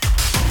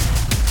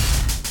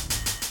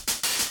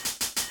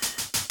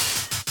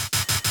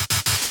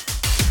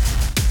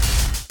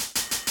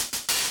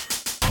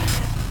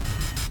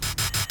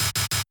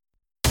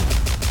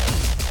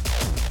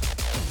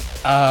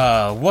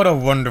Ah, what a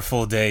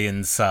wonderful day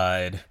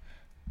inside.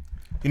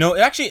 You know, it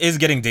actually is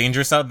getting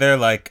dangerous out there.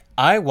 Like,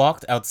 I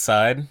walked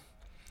outside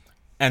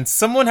and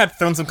someone had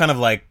thrown some kind of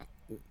like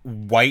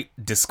white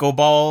disco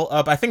ball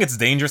up. I think it's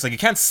dangerous. Like, you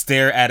can't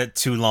stare at it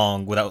too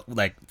long without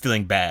like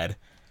feeling bad.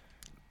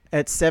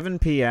 At 7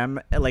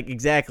 p.m., like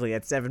exactly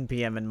at 7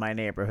 p.m. in my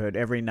neighborhood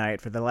every night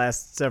for the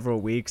last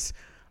several weeks,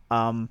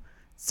 um,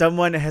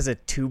 someone has a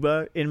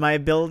tuba in my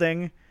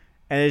building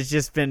and has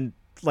just been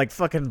like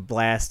fucking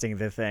blasting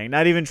the thing,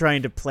 not even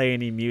trying to play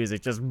any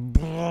music, just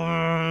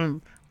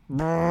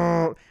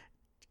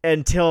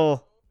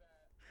until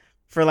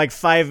for like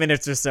 5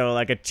 minutes or so,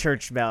 like a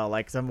church bell,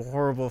 like some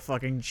horrible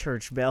fucking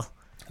church bell.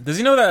 Does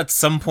he know that at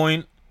some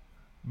point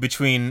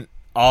between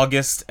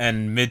August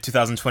and mid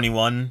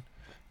 2021,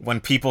 when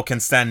people can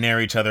stand near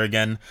each other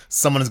again,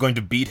 someone is going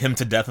to beat him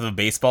to death with a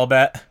baseball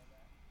bat?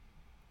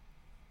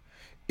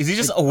 Is he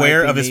just It might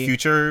aware be of his me.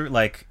 future,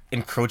 like,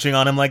 encroaching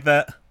on him like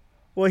that?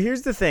 Well,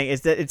 here's the thing: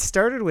 is that it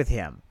started with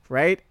him,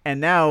 right? And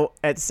now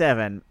at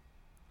 7,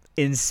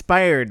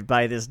 inspired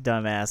by this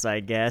dumbass, I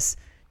guess.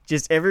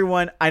 Just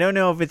everyone, I don't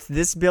know if it's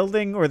this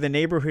building or the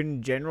neighborhood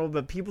in general,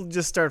 but people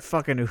just start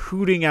fucking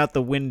hooting out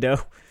the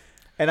window.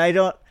 And I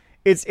don't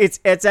it's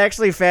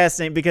actually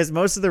fascinating because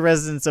most of the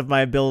residents of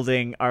my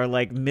building are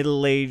like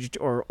middle-aged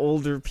or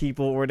older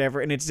people or whatever,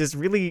 and it's just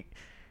really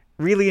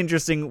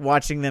interesting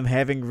watching them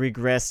having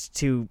regressed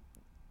to,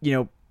 you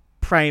know,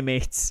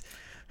 primates.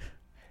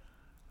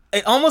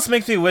 It almost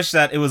makes me wish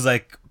that it was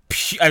like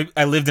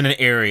I lived in an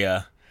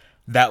area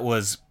that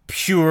was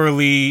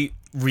purely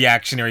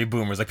reactionary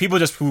boomers, like people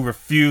just who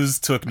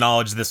refused to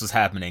acknowledge this was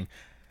happening.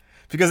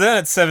 Because then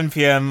at 7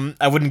 p.m.,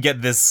 I wouldn't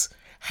get this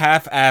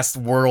half-assed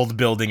world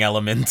building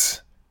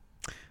element.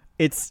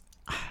 It's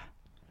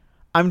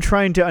I'm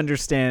trying to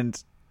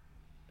understand,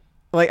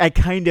 like I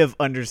kind of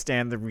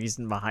understand the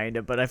reason behind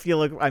it, but I feel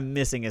like I'm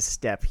missing a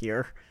step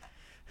here.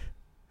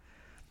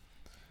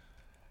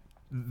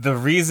 The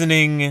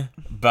reasoning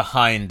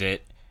behind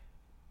it,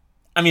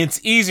 I mean,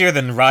 it's easier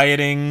than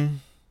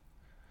rioting.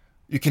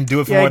 You can do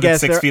it from Yeah, I more than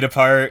guess 6 feet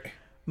apart.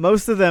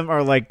 most of them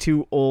are like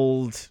too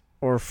old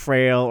or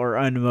frail or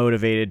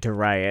unmotivated to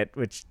riot,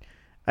 which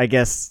I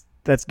guess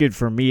that's good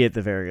for me at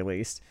the very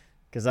least,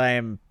 because I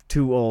am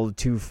too old,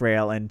 too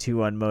frail, and too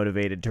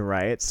unmotivated to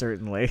riot.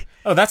 Certainly,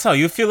 Oh, that's how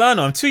you feel? I don't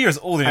know. I'm 2 years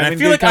older, and I'm I in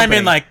feel good like I'm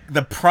in, company. like,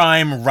 the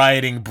prime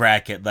rioting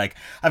bracket. Like,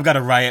 I've got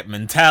a riot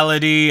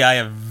mentality. I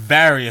have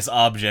various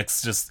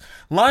objects just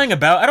lying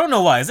about. I don't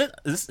know why. Is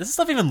this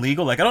stuff even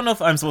legal? Like, I don't know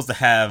if I'm supposed to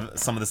have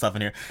some of this stuff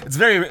in here. It's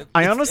very...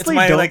 I It's honestly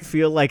my, don't like...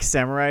 feel like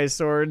samurai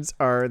swords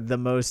are the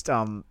most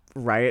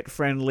riot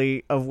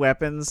friendly of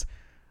weapons.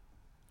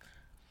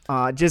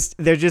 Just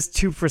they're just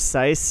too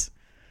precise.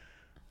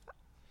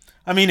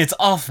 I mean, it's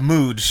off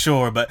mood,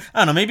 sure, but I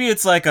don't know. Maybe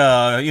it's like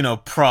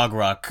prog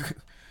rock.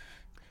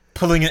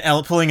 Pulling in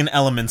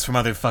elements from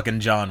other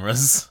fucking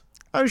genres.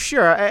 Oh,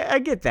 sure, I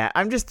get that.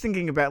 I'm just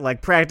thinking about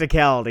like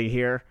practicality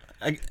here.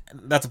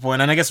 That's a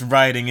point, and I guess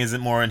rioting isn't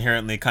more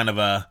inherently kind of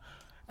a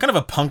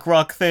punk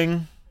rock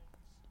thing.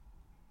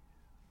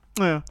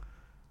 Yeah.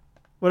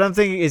 What I'm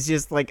thinking is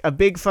just like a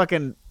big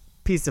fucking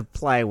piece of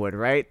plywood,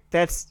 right?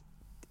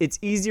 It's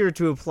easier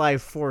to apply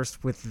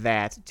force with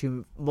that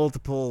to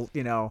multiple,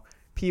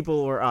 people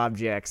or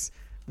objects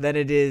than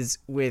it is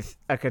with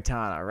a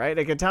katana, right?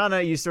 A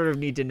katana, you sort of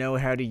need to know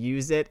how to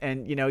use it,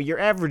 and your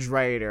average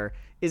rioter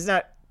is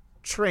not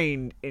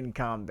trained in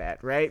combat,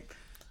 right?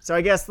 So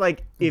I guess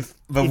like But if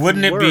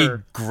wouldn't you it be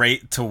were,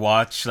 great to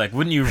watch? Like,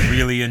 wouldn't you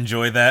really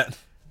enjoy that?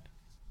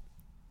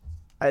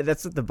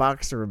 that's what the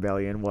Boxer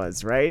Rebellion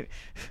was, right?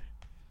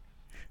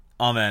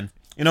 Oh man,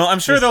 I'm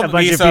sure Just a there'll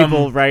bunch be of some.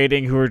 people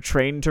rioting who are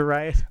trained to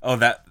riot. Oh,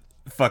 that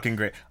fucking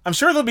great. I'm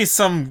sure there'll be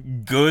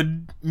some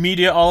good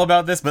media all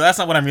about this, but that's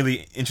not what I'm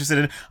really interested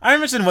in. I'm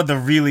interested in what the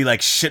really like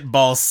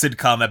shitball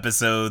sitcom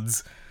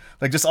episodes,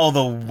 like just all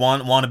the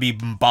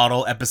wannabe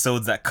bottle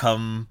episodes that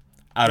come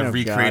out of Oh,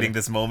 recreating God.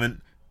 this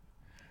moment.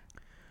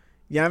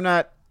 Yeah, I'm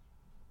not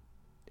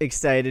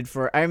excited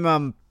for.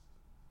 I'm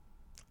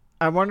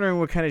wondering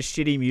what kind of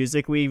shitty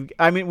music we've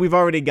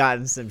already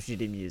gotten some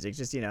shitty music,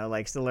 just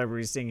like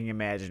celebrities singing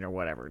Imagine or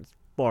whatever. It's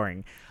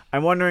boring.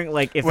 I'm wondering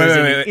like if Wait, there's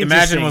wait, any wait. interesting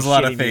Imagine was a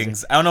lot of shitty music.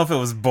 things. I don't know if it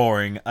was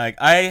boring. Like,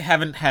 I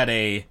haven't had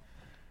a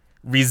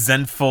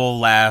resentful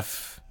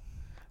laugh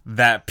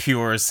that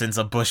pure since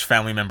a Bush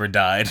family member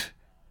died.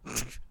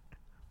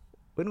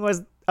 When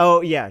was?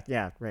 Oh yeah,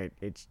 right.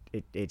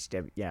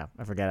 HW. Yeah,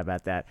 I forgot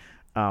about that.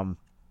 Um,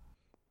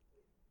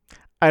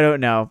 I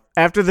don't know.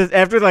 After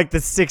like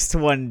the sixth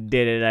one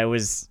did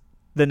it,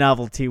 the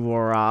novelty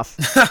wore off.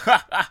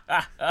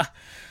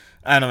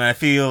 I don't know,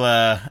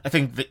 man. I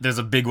think there's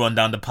a big one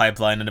down the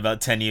pipeline in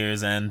about 10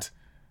 years, and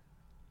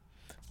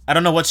I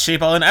don't know what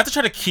shape I'll in. I have to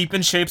try to keep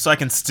in shape so I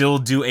can still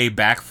do a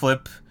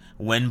backflip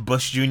when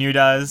Bush Jr.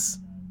 dies.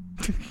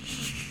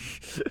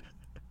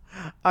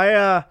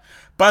 I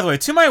By the way,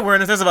 to my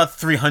awareness, there's about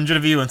 300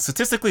 of you, and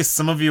statistically,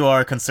 some of you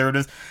are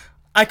conservatives.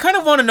 I kind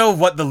of want to know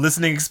what the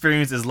listening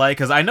experience is like,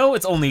 because I know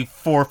it's only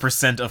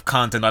 4% of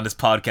content on this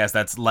podcast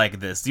that's like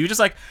this. Do you just,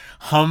 like,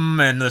 hum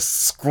and just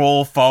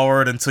scroll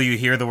forward until you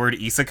hear the word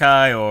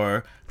isekai,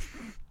 or...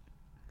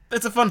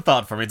 It's a fun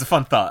thought for me. It's a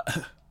fun thought.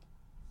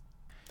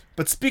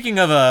 But speaking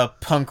of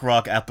punk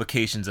rock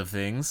applications of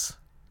things,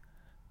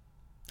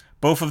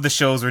 both of the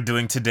shows we're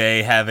doing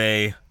today have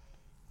a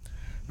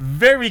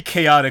very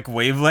chaotic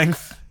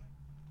wavelength.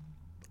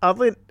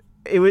 Oddly,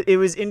 it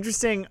was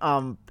interesting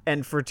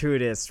and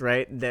fortuitous,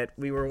 right? That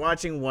we were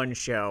watching one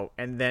show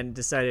and then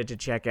decided to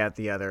check out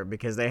the other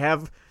because they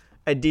have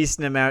a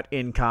decent amount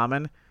in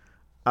common.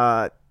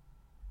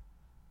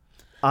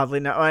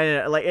 Oddly,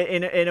 no, like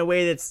in a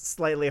way that's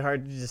slightly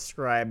hard to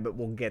describe, but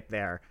we'll get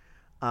there.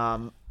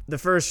 The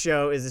first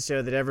show is a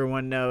show that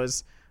everyone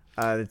knows.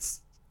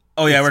 It's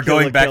we're Kill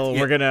going la back. Kill.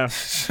 We're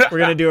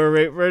gonna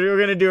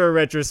do a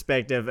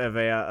retrospective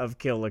of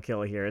Kill la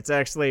Kill here. It's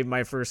actually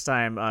my first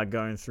time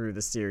going through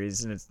the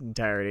series in its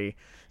entirety,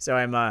 so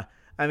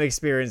I'm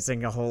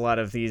experiencing a whole lot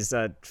of these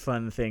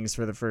fun things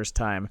for the first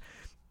time.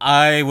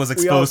 I was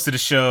exposed to the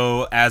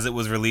show as it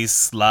was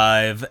released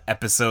live,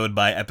 episode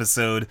by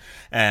episode,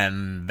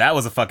 and that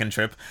was a fucking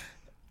trip.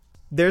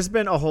 There's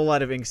been a whole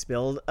lot of ink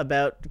spilled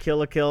about Kill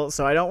la Kill,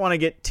 so I don't want to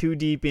get too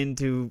deep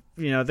into,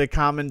 the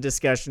common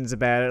discussions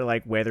about it,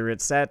 like whether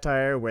it's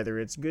satire, whether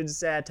it's good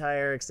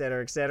satire,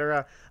 etc.,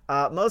 etc.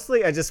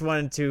 Mostly, I just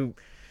wanted to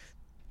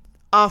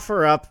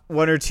offer up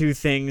one or two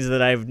things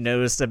that I've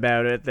noticed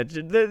about it that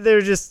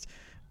they're just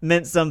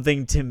meant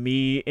something to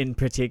me in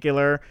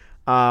particular,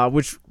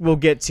 which we'll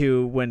get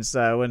to once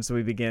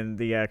we begin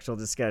the actual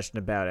discussion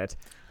about it.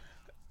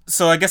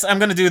 So I guess I'm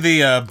going to do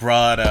the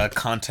broad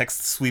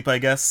context sweep, I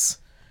guess.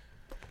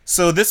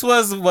 So this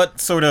was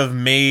what sort of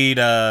made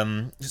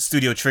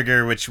Studio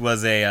Trigger, which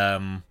was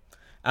a,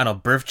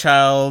 birth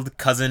child,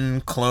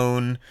 cousin,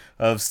 clone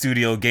of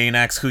Studio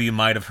Gainax, who you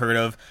might have heard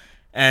of.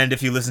 And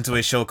if you listen to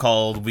a show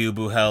called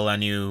Weeaboo Hell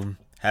and you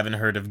haven't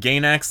heard of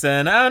Gainax,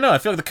 then I don't know, I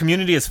feel like the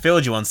community has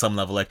failed you on some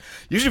level. Like,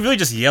 you should really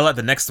just yell at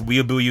the next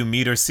weeaboo you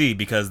meet or see,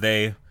 because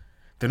they're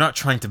not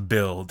trying to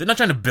build. They're not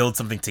trying to build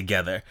something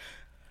together.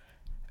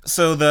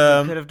 So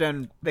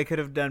they could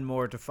have done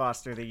more to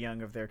foster the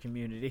young of their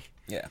community.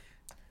 Yeah.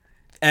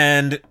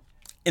 And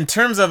in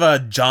terms of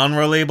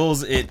genre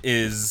labels, it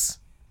is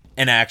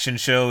an action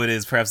show. It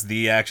is perhaps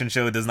the action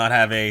show. It does not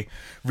have a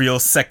real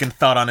second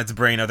thought on its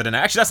brain other than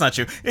actually that's not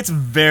true. It's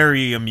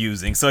very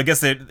amusing. So I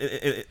guess there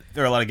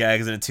are a lot of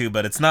gags in it too,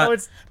 but it's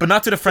not but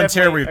not to the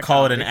frontier where you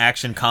call it an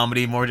action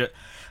comedy.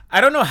 I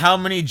don't know how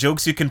many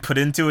jokes you can put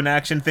into an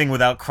action thing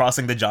without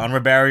crossing the genre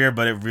barrier,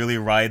 but it really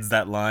rides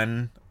that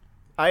line.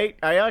 I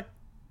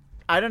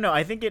don't know.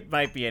 I think it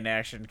might be an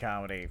action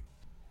comedy.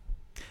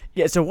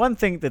 Yeah, so one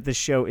thing that the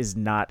show is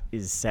not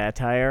is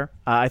satire.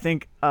 I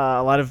think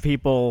a lot of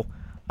people,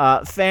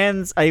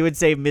 fans, I would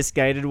say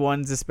misguided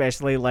ones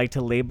especially, like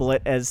to label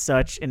it as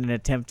such in an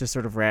attempt to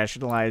sort of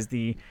rationalize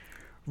the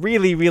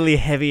really, really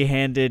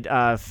heavy-handed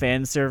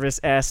fan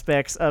service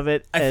aspects of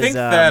it. I think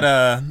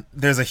that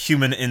there's a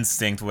human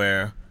instinct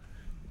where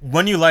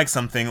when you like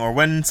something, or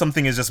when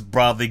something is just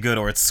broadly good,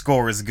 or its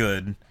score is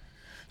good,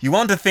 you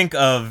want to think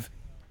of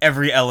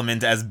every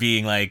element as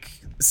being, like,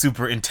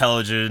 super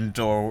intelligent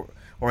or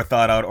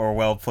thought out or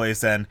well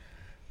placed, and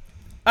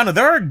I don't know,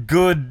 there are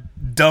good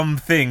dumb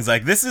things.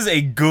 Like, this is a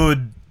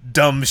good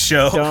dumb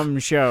show.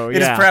 Yeah.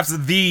 It is perhaps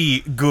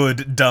the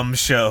good dumb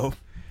show.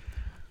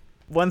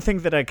 One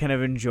thing that I kind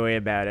of enjoy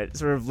about it,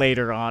 sort of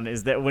later on,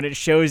 is that when it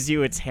shows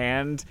you its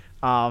hand,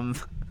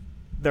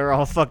 they're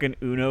all fucking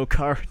Uno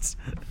cards.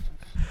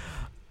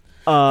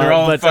 They're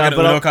all fucking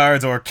Uno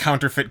cards or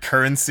counterfeit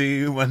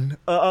currency when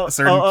a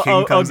certain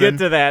king comes in. I'll get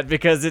to that,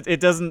 because it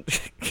doesn't...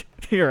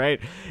 You're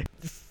right.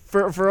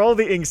 For all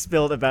the ink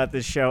spilled about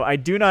this show, I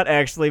do not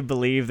actually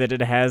believe that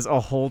it has a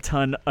whole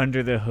ton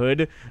under the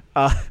hood.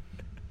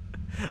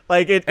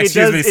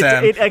 Excuse me,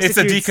 Sam. It's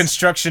a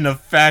deconstruction of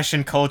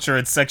fashion, culture,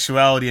 and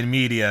sexuality in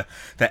media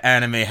that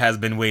anime has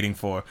been waiting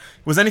for.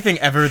 Was anything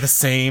ever the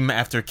same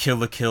after Kill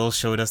la Kill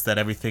showed us that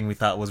everything we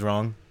thought was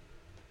wrong?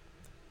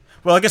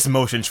 Well, I guess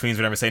motion screens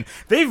were never saying.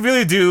 They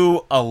really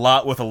do a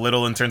lot with a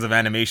little in terms of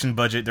animation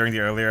budget during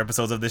the earlier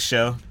episodes of this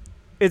show.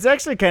 It's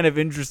actually kind of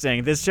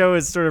interesting. This show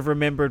is sort of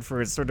remembered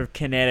for its sort of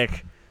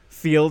kinetic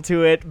feel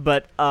to it,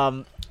 but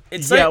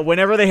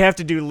whenever they have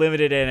to do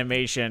limited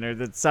animation or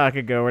the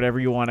Sakuga or whatever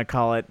you want to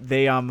call it,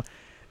 they have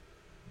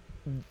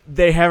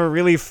a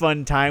really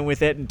fun time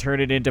with it and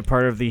turn it into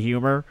part of the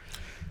humor.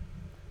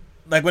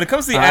 Like, when it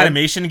comes to the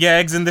animation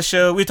gags in the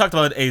show, we talked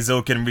about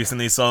Eizouken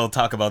recently, so I'll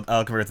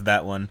compare it to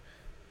that one.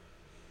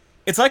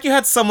 It's like you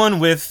had someone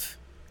with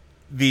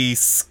the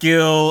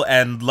skill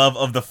and love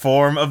of the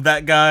form of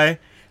that guy,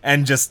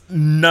 and just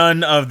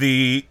none of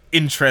the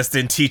interest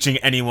in teaching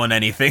anyone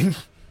anything.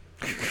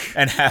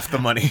 And half the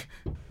money.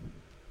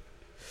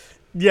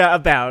 Yeah,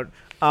 about.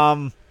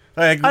 When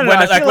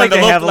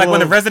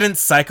the resident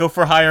psycho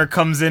for hire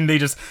comes in, they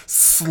just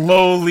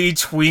slowly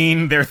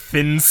tween their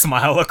thin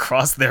smile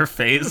across their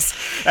face,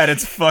 and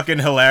it's fucking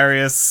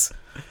hilarious.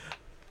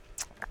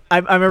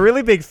 I'm a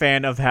really big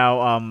fan of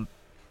how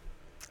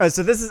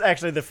So this is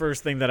actually the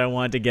first thing that I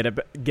wanted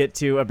to get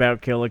to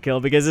about Kill la Kill,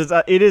 because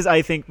it is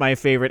I think my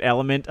favorite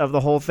element of the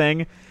whole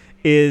thing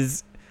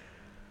is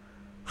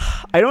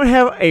I don't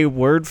have a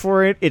word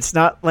for it. It's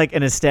not like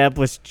an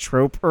established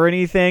trope or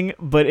anything,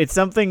 but it's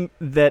something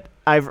that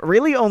I've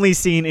really only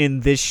seen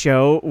in this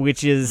show,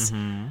 which is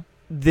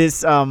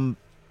this the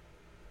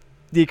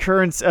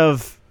occurrence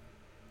of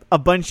a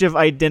bunch of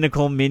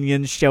identical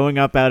minions showing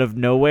up out of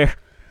nowhere.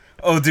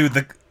 Oh, dude,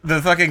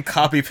 the fucking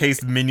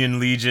copy-paste Minion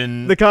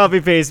Legion. The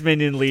copy-paste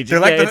Minion Legion. They're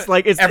like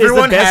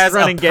everyone it's the best has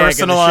running a gag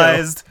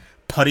personalized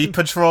putty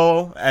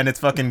patrol, and it's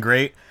fucking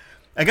great.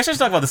 I guess I should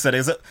talk about the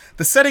settings.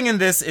 The setting in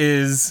this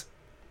is...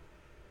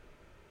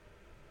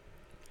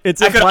 I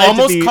could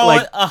almost call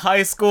it a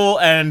high school,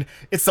 and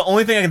it's the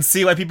only thing I can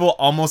see why people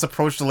almost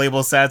approach the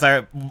label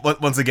satire.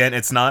 Once again,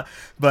 it's not.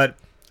 But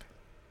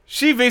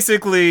she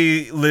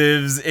basically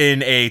lives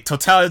in a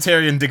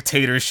totalitarian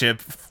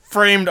dictatorship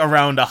framed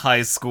around a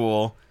high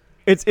school.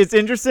 It's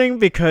interesting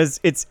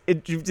because it's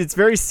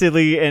very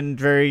silly and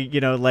very,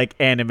 like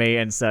anime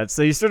and such.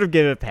 So you sort of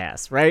give it a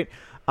pass, right?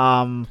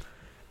 But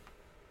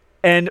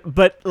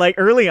like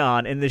early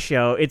on in the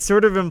show, it's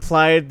sort of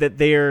implied that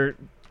they are,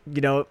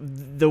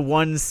 the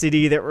one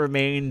city that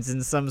remains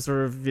in some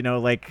sort of,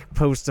 like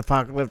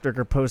post-apocalyptic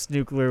or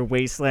post-nuclear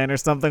wasteland or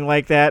something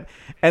like that.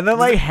 And then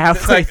like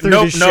halfway through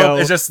the show,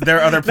 it's just there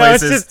are other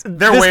places.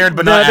 They're weird,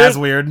 but not as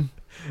weird.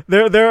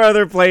 There are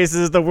other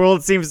places. The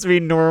world seems to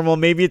be normal.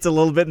 Maybe it's a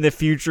little bit in the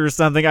future or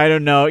something. I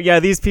don't know. Yeah,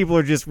 these people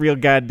are just real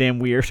goddamn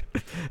weird.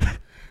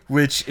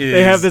 Which is...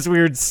 They have this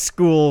weird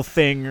school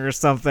thing or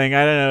something.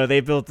 I don't know.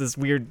 They built this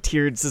weird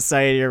tiered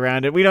society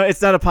around it.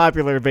 It's not a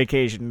popular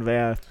vacation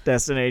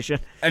destination.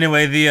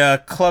 Anyway,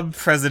 the club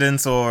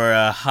presidents or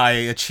high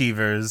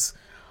achievers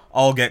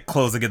all get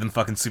clothes that give them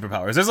fucking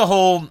superpowers. There's a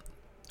whole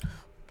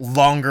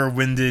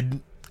longer-winded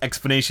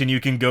explanation you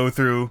can go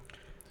through.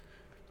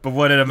 But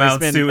what it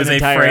amounts to is a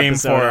frame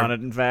for... on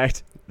it, in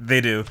fact.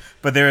 They do.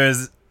 But there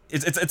is...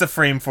 It's a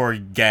frame for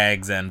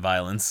gags and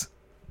violence.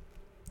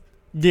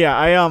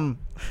 Yeah,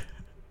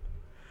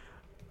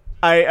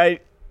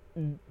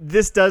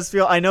 this does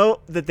feel... I know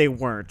that they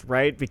weren't,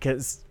 right?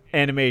 Because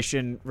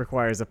animation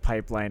requires a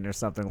pipeline or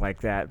something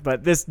like that.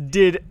 But this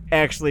did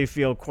actually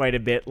feel quite a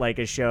bit like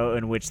a show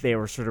in which they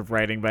were sort of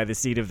writing by the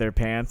seat of their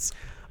pants.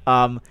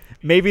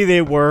 Maybe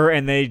they were,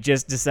 and they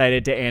just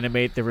decided to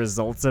animate the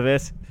results of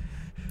it.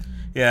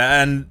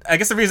 Yeah, and I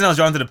guess the reason I was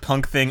drawn to the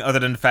punk thing, other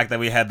than the fact that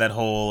we had that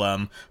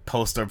whole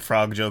poster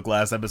frog joke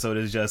last episode,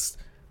 is just...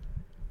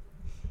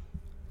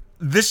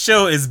 This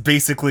show is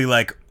basically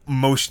like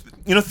motion...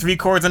 3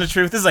 Chords and the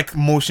Truth? This is like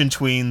Motion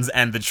Tweens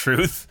and the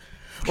Truth.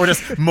 Or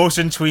just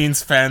Motion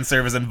Tweens, fan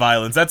service, and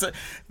violence.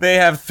 They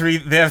have three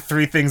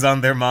things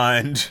on their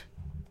mind.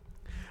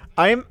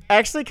 I'm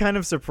actually kind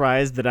of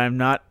surprised that I'm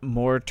not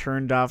more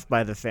turned off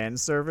by the fan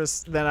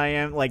service than I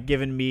am, like,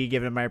 given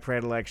my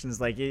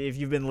predilections. Like, if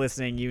you've been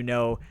listening, you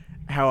know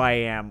how I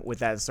am with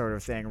that sort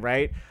of thing,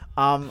 right?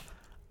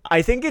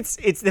 I think it's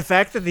the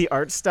fact that the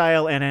art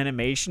style and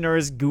animation are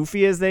as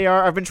goofy as they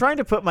are. I've been trying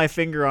to put my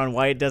finger on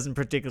why it doesn't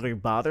particularly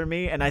bother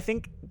me, and I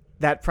think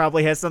that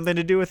probably has something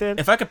to do with it.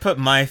 If I could put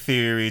my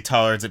theory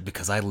towards it,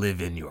 because I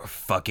live in your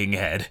fucking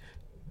head...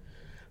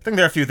 I think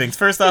there are a few things.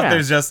 First off,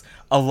 there's just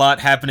a lot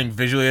happening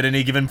visually at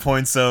any given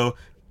point, so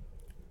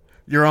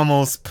you're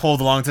almost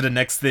pulled along to the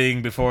next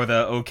thing before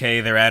the okay,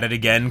 they're at it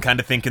again kind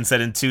of thing can set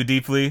in too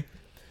deeply.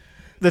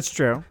 That's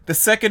true. The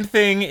second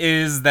thing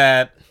is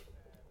that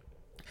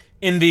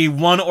in the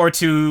 1 or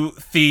 2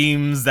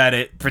 themes that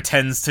it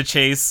pretends to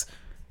chase,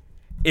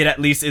 it at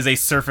least is a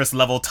surface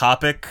level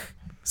topic,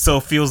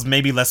 so feels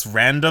maybe less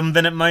random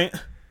than it might.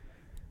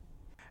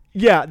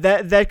 Yeah,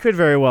 that could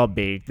very well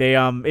be. They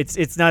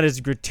it's not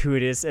as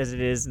gratuitous as it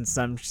is in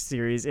some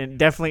series, and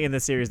definitely in the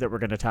series that we're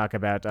going to talk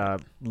about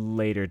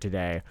later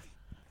today.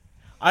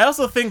 I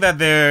also think that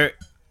there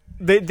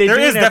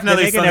is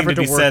definitely something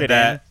to be said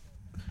that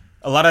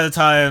a lot of the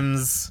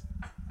times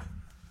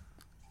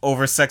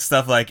over sex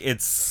stuff, like,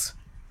 it's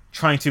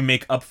trying to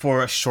make up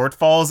for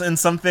shortfalls in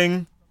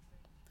something,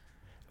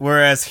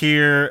 whereas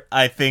here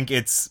I think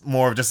it's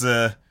more of just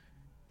a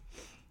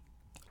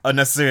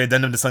unnecessary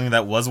addendum to something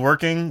that was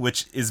working,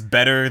 which is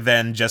better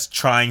than just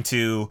trying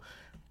to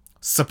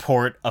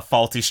support a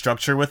faulty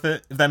structure with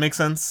it, if that makes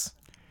sense.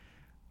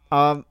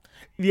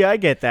 Yeah, I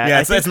get that.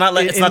 Yeah, it's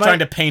not trying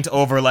to paint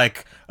over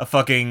like a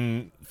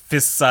fucking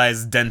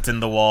fist-sized dent in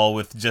the wall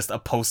with just a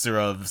poster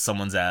of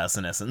someone's ass,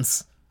 in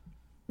essence.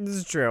 This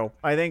is true.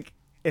 I think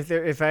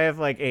if I have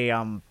like a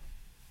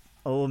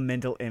little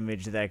mental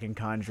image that I can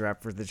conjure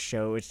up for the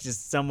show, it's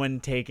just someone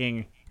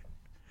taking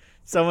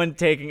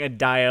a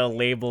dial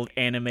labeled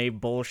anime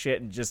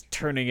bullshit and just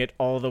turning it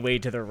all the way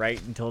to the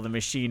right until the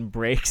machine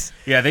breaks.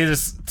 Yeah, they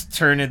just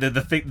turn it,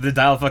 the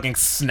dial fucking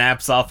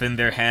snaps off in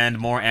their hand,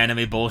 more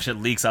anime bullshit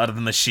leaks out of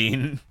the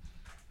machine.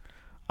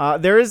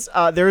 There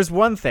is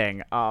one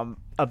thing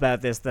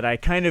about this that I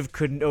kind of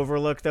couldn't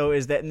overlook, though,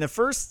 is that in the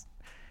first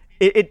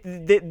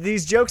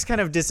these jokes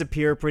kind of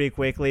disappear pretty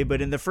quickly,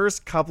 but in the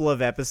first couple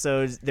of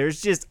episodes,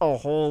 there's just a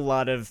whole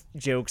lot of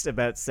jokes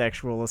about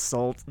sexual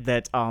assault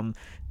that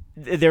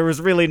there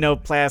was really no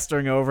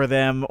plastering over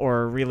them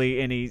or really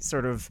any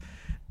sort of.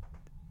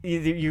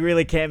 You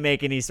really can't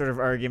make any sort of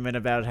argument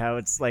about how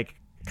it's like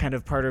kind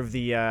of part of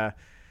the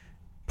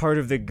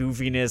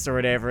goofiness or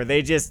whatever.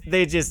 They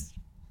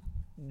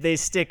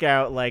stick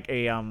out like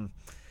a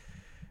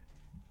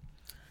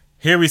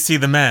Here we see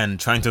the man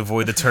trying to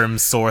avoid the term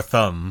sore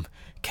thumb.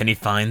 Can he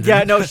find Yeah,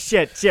 them? no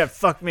shit,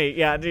 fuck me.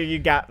 Yeah, dude, you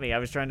got me. I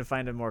was trying to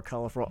find a more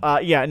colorful.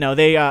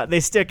 They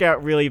stick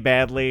out really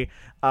badly.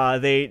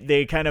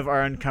 They kind of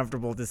are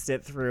uncomfortable to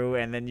sit through,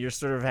 and then you're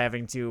sort of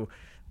having to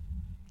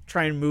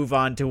try and move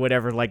on to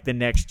whatever like the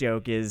next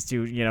joke is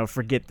to, you know,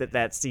 forget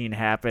that scene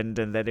happened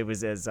and that it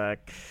was as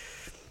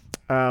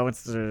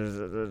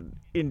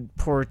in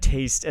poor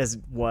taste as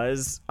it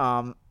was.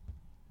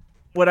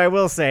 What I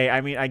will say, I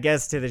mean, I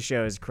guess to the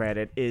show's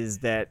credit, is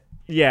that,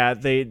 yeah,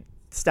 they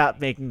stopped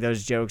making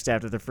those jokes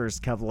after the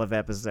first couple of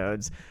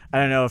episodes. I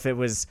don't know if it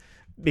was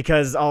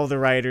because all the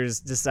writers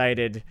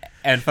decided...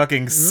 And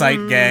fucking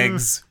sight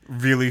gags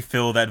really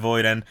fill that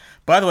void. And,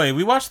 by the way,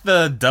 we watched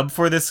the dub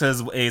for this because,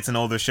 A, it's an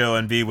older show,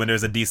 and B, when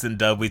there's a decent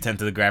dub, we tend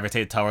to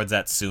gravitate towards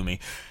that Sumi.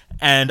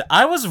 And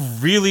I was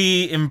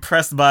really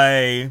impressed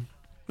by...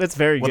 That's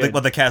very good.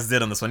 What the cast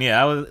did on this one.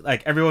 Yeah, I was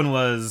like, everyone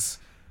was...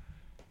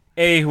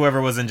 A,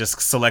 whoever was in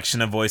just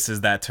selection of voices,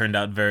 that turned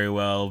out very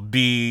well.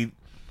 B,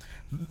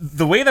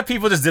 the way that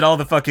people just did all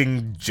the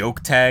fucking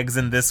joke tags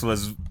in this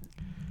was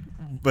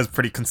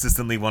pretty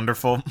consistently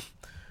wonderful.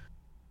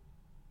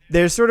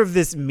 There's sort of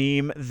this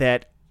meme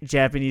that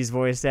Japanese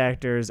voice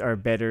actors are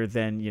better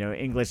than, you know,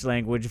 English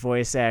language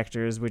voice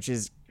actors, which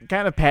is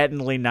kind of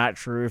patently not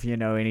true if you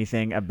know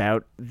anything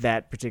about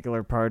that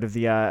particular part of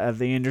the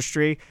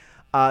industry.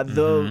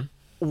 The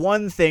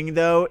one thing,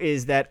 though,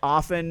 is that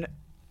often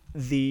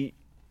the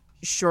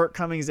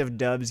shortcomings of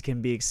dubs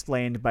can be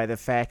explained by the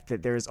fact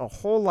that there's a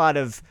whole lot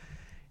of,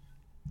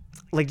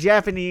 like,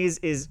 Japanese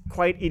is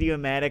quite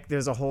idiomatic.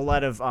 There's a whole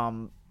lot of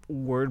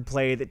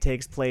wordplay that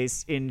takes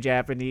place in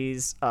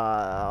Japanese.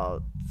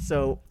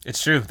 So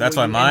it's true. That's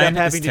why mine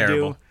is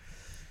terrible.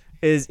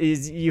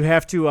 Is you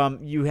have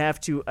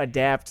to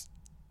adapt,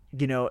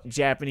 you know,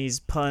 Japanese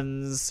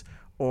puns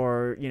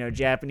or, you know,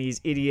 Japanese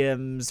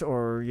idioms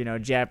or, you know,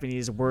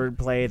 Japanese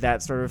wordplay,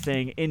 that sort of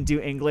thing,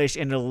 into English,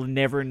 and it'll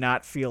never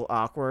not feel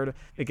awkward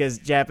because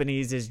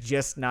Japanese is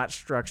just not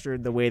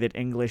structured the way that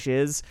English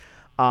is.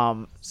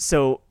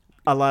 So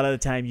a lot of the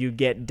time you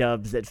get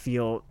dubs that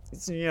feel,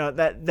 you know,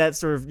 that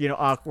sort of, you know,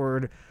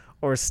 awkward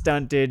or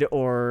stunted,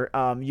 or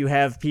you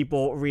have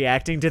people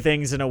reacting to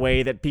things in a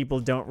way that people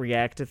don't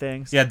react to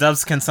things. Yeah,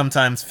 dubs can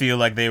sometimes feel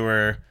like they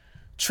were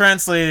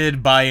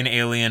translated by an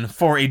alien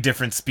for a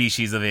different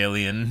species of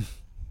alien.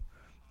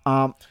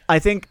 I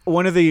think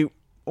one of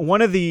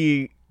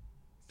the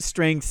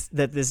strengths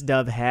that this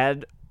dub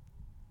had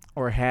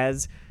or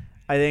has,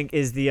 I think,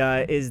 is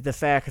the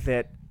fact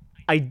that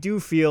I do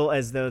feel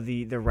as though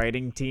the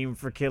writing team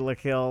for Kill la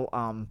Kill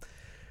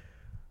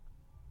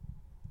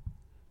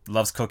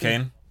loves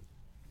cocaine.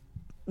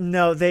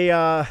 No, they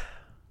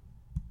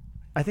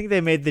I think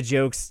they made the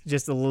jokes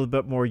just a little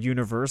bit more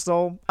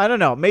universal. I don't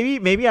know.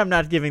 Maybe I'm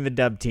not giving the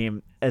dub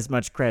team as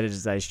much credit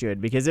as I should,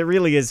 because it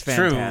really is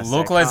fantastic. True.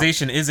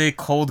 Localization is a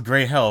cold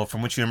gray hell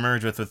from which you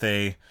emerge with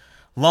a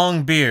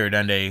long beard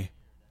and a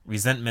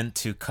resentment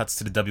to cuts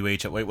to the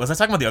WH. Wait, was I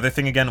talking about the other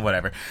thing again?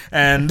 Whatever.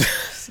 And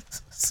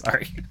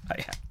sorry,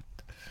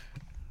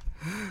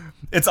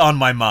 it's on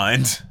my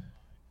mind.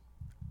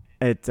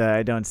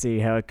 I don't see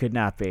how it could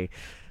not be.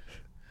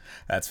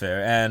 That's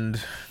fair.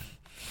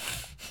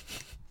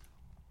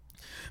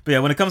 But yeah,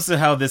 when it comes to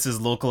how this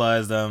is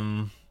localized,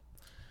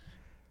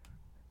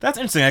 that's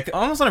interesting. I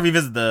almost want to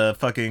revisit the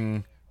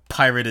fucking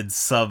pirated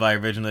sub I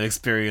originally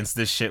experienced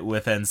this shit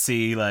with and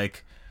see,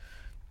 like,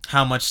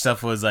 how much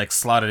stuff was, like,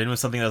 slotted in with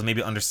something that was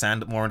maybe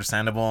more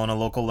understandable on a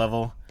local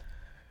level.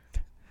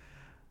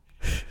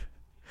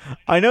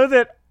 I know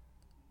that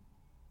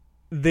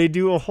they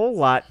do a whole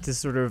lot to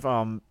sort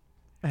of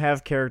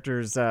have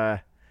characters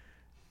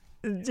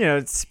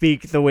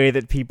speak the way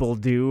that people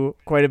do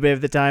quite a bit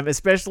of the time,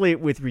 especially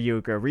with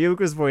Ryuka.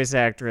 Ryuka's voice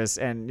actress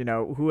and, you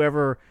know,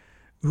 whoever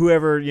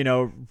you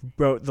know,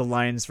 wrote the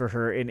lines for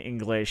her in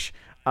English,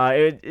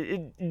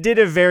 it did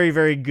a very,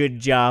 very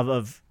good job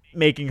of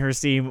making her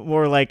seem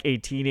more like a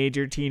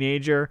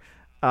teenager,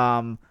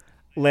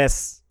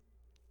 less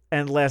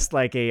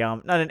like a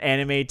not an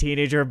anime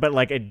teenager, but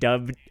like a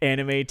dubbed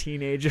anime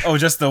teenager. Oh,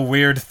 just the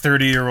weird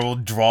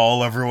 30-year-old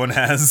drawl everyone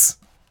has.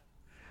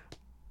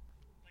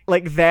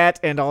 Like that,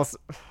 and also,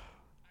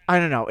 I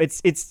don't know.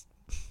 It's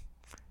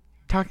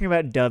talking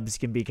about dubs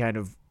can be kind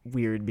of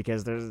weird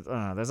because there's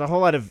a whole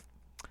lot of,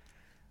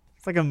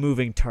 it's like a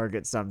moving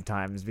target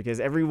sometimes,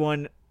 because every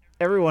one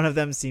of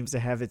them seems to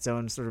have its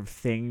own sort of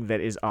thing that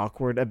is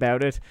awkward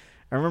about it.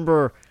 I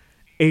remember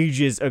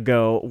ages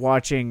ago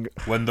watching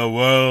When the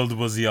World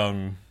Was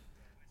Young.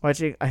 I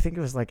think it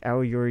was like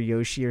Aoyori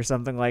Yoshi or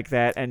something like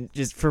that, and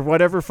just for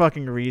whatever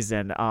fucking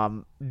reason,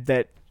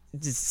 that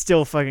just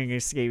still fucking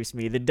escapes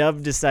me. The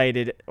dub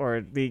decided,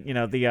 or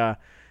the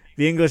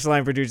English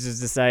line producers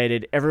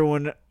decided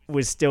everyone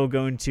was still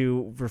going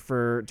to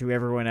refer to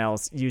everyone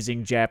else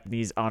using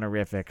Japanese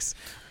honorifics.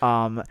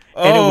 And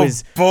Oh it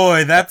was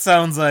boy, that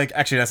sounds like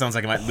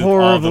it might loop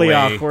horribly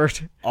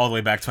awkward. all the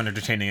way back to an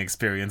entertaining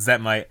experience.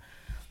 That No,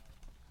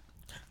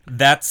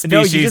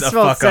 you species just of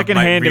felt fuck up might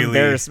secondhand really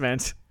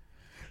embarrassment.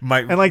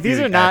 might And, like, these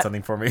really are add not-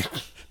 something for me.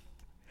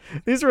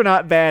 These were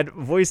not bad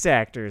voice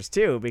actors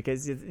too,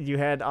 because you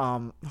had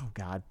oh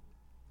god,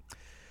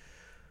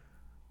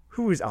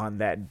 who was on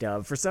that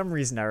dub? For some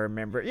reason I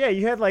remember. Yeah,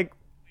 you had like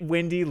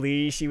Wendy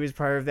Lee. She was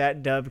part of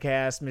that dub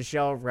cast.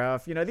 Michelle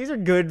Ruff. These are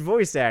good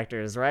voice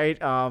actors, right?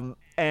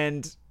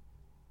 And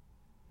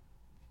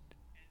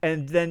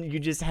then you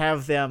just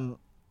have them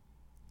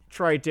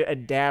try to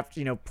adapt,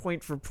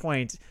 point for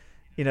point,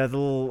 the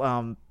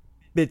little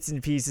bits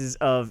and pieces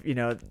of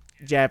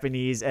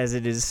Japanese as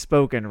it is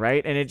spoken,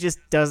 right? And it just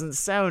doesn't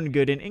sound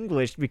good in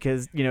English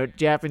because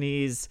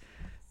Japanese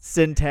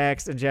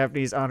syntax and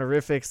Japanese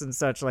honorifics and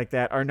such like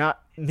that are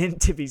not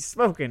meant to be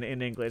spoken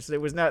in English.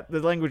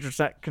 The language was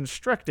not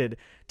constructed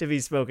to be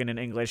spoken in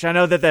English. I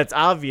know that that's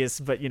obvious,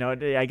 but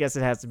I guess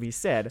it has to be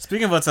said.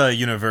 Speaking of what's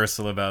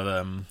universal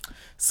about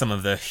some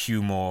of the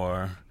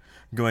humor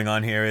going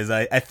on here is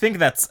I think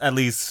that's at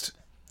least.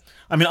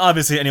 I mean,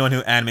 obviously, anyone who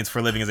animates for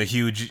a living is a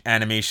huge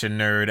animation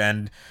nerd,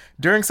 and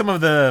during some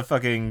of the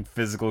fucking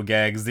physical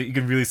gags, you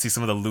can really see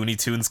some of the Looney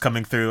Tunes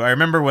coming through. I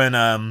remember when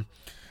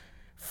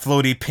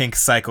Floaty Pink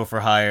Psycho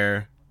for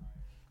Hire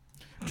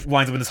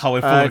winds up in this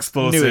hallway full of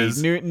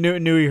explosives. Nui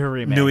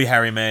Harime. Nui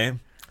Harime.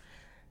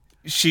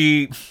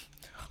 She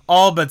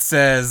all but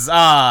says,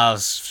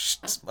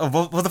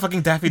 what the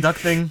fucking Daffy Duck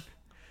thing?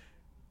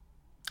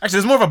 Actually,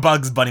 there's more of a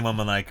Bugs Bunny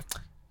moment, like,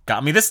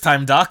 got me this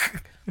time,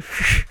 Doc.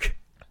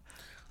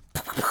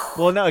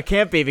 Well, no, it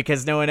can't be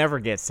because no one ever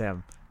gets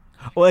him.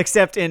 Well,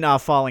 except in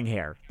Falling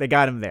Hair. They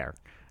got him there.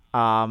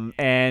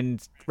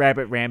 And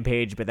Rabbit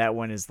Rampage, but that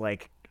one is,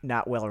 like,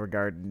 not well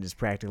regarded and is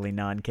practically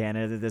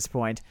non-canon at this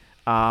point.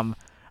 I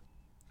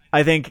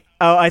think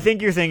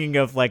you're thinking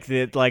of, like,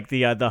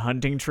 the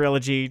Hunting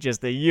trilogy, just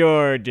the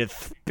 "you're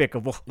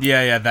despicable."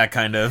 Yeah, that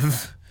kind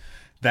of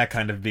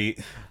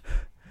beat.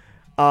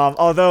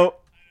 Although,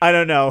 I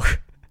don't know.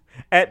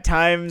 At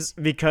times,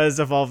 because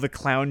of all the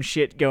clown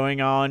shit going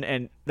on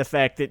and the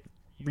fact that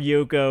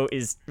Ryoko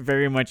is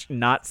very much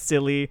not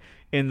silly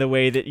in the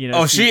way that,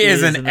 she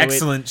is an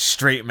excellent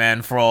straight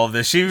man for all of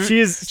this.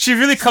 She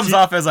really comes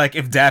off as like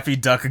if Daffy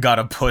Duck got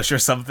a push or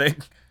something.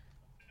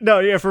 No,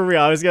 yeah, for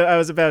real. I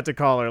was about to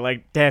call her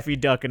like Daffy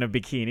Duck in a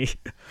bikini.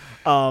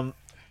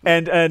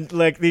 And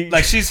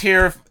like she's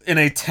here in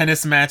a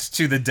tennis match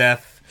to the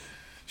death,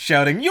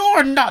 shouting,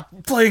 "You're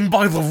not playing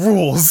by the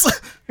rules."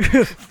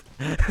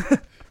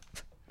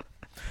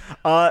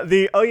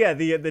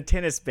 The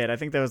tennis bit. I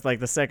think that was like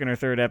the second or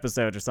third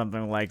episode or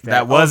something like that.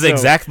 That was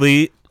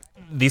exactly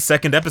the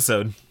second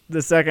episode.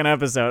 The second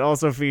episode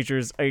also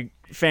features a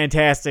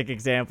fantastic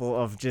example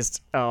of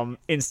just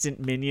instant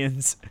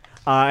minions,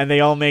 and they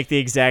all make the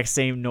exact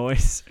same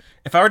noise.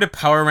 If I were to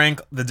power rank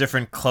the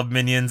different club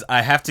minions,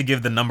 I have to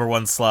give the number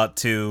one slot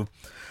to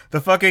the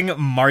fucking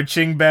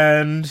marching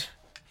band.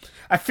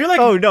 I feel like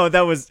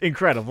that was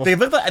incredible. They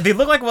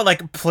look like what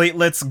like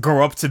platelets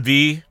grow up to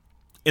be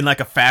in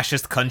like a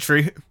fascist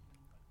country.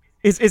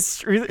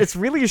 It's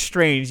really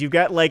strange. You've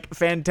got like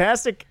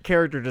fantastic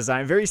character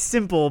design, very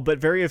simple but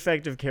very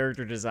effective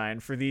character design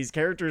for these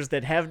characters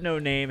that have no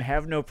name,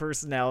 have no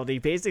personality,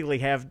 basically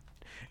have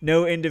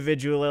no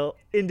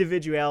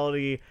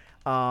individuality,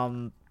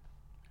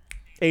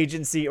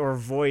 agency or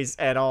voice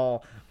at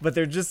all. But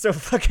they're just so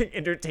fucking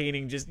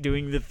entertaining, just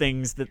doing the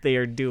things that they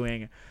are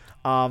doing.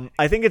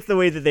 I think it's the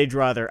way that they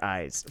draw their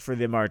eyes for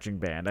the marching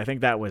band. I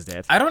think that was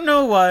it. I don't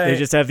know why they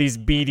just have these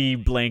beady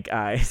blank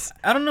eyes.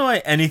 I don't know why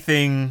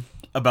anything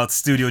about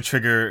Studio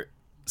Trigger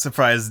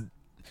surprised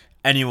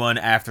anyone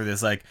after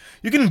this. Like,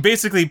 you can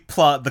basically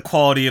plot the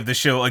quality of the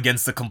show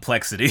against the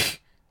complexity.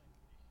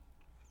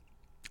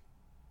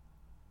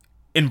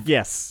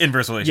 Inverse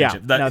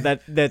relationship.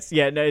 It's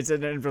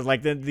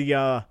like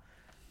the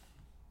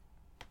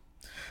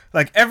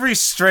like every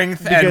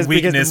strength and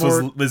weakness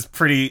is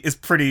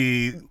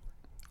pretty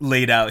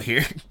laid out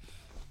here.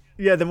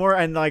 Yeah, the more,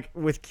 and like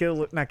with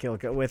with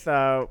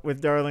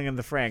Darling and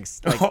the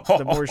Franxx, like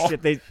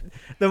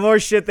the more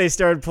shit they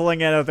started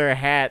pulling out of their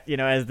hat,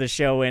 as the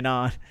show went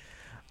on.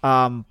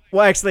 Well,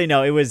 actually,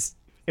 no, it was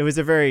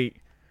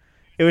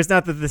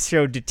not that the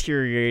show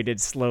deteriorated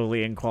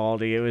slowly in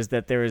quality. It was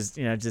that there was,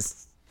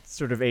 just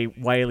sort of a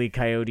Wile E.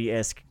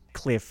 Coyote-esque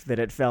cliff that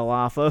it fell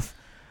off of.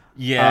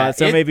 Yeah,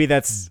 so maybe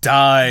that's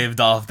dived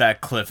off that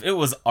cliff. It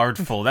was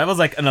artful. That was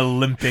like an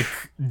Olympic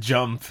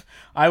jump.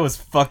 I was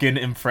fucking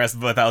impressed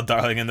with how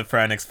Darling and the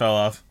Franxx fell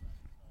off.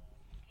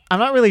 I'm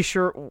not really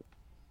sure,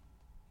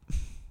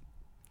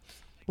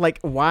 like,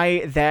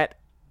 what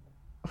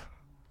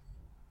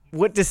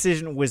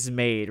decision was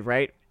made,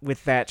 right,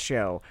 with that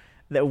show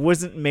that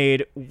wasn't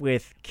made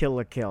with Kill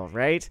la Kill,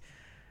 right?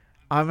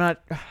 I'm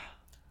not.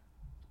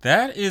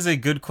 That is a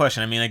good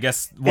question. I mean, I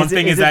guess one Is it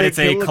thing is is it that that it's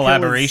a Kill la Kill is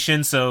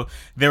collaboration, so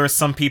there were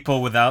some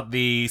people without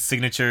the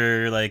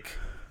signature like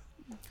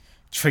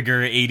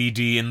trigger ADD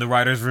in the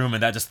writer's room,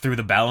 and that just threw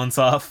the balance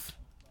off.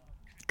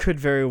 could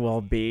very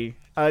well be.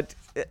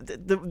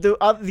 The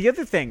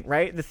other thing,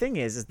 right? The thing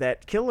is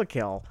that Kill la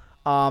Kill,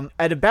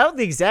 at about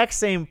the exact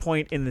same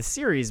point in the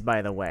series,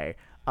 by the way,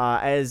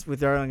 as with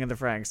Darling in the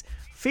Franxx,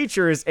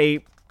 features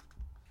a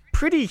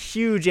pretty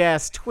huge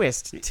ass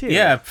twist too.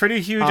 Yeah, pretty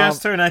huge ass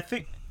turn, I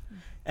think.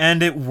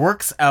 And it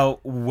works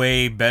out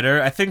way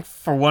better. I think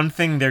for one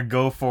thing, they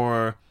go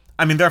for.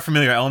 I mean, there are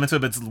familiar elements to it,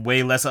 but it's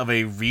way less of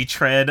a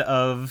retread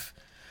of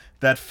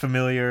that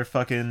familiar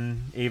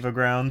fucking Ava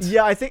ground.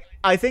 Yeah, I think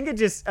it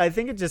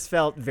just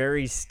felt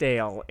very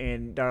stale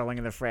in Darling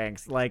in the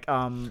Franxx. Like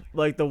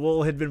the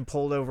wool had been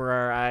pulled over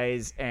our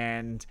eyes,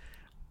 and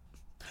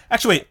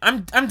Actually, wait,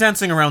 I'm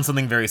dancing around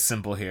something very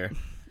simple here.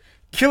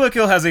 Kill la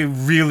Kill has a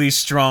really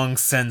strong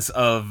sense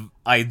of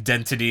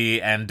identity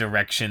and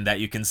direction that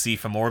you can see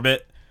from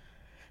orbit.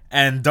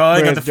 And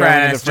Darling of the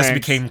Franxx just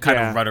became kind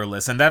of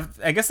rudderless. And that,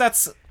 I guess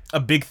that's a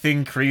big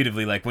thing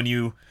creatively. Like, when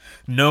you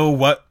know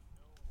what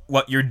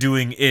you're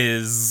doing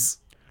is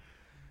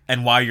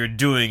and why you're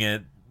doing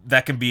it,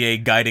 that can be a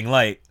guiding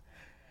light.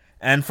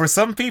 And for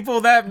some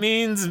people, that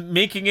means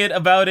making it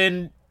about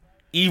an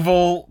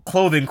evil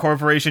clothing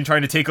corporation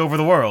trying to take over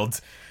the world.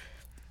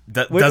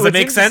 Does it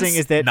make sense?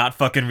 Is that Not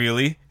fucking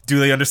really. Do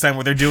they understand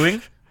what they're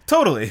doing?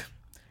 Totally.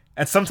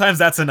 And sometimes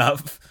that's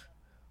enough.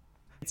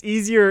 it's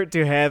easier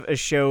to have a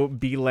show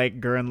be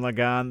like Gurren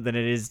Lagann than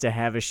it is to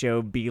have a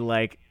show be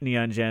like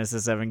Neon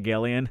Genesis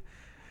Evangelion.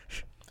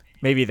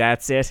 Maybe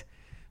that's it.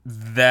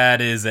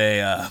 That is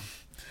a.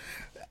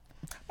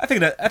 I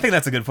think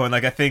that's a good point.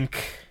 Like, I think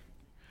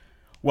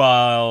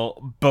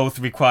while both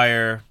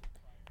require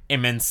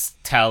immense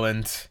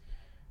talent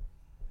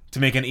to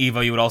make an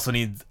Eva, you would also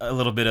need a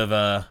little bit of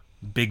a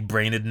big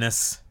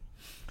brainedness.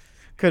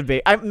 Could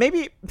be.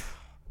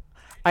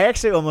 I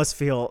actually almost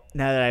feel,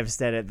 now that I've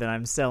said it, that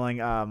I'm selling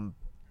Gurren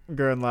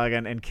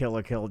Lagann and Kill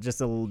la Kill just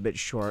a little bit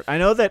short. I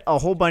know that a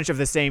whole bunch of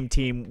the same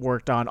team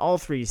worked on all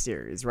three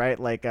series, right?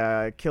 Like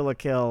Kill la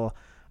Kill,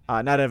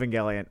 not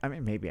Evangelion. I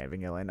mean, maybe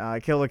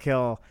Evangelion. Kill la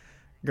Kill,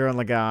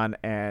 Gurren Lagann,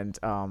 and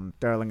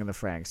Darling in the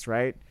Franxx,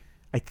 right?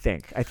 I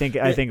think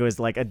it was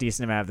like a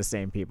decent amount of the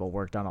same people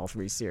worked on all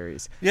three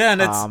series. Yeah,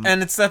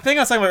 and it's that thing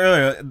I was talking about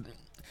earlier.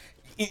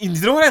 You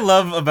know what I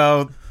love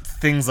about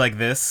things like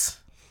this?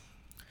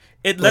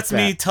 It lets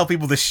me tell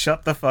people to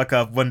shut the fuck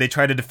up when they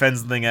try to defend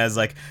something as,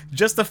 like,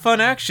 just a fun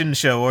action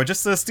show or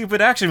just a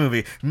stupid action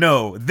movie.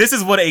 No, this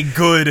is what a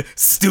good,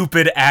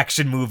 stupid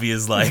action movie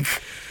is like.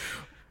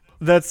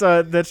 That's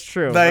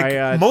true.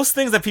 Like, most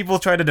things that people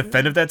try to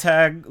defend of that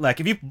tag,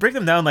 like, if you break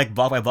them down, like,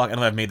 block by block, I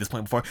know I've made this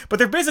point before, but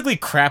they're basically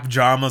crap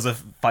dramas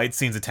of fight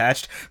scenes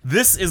attached.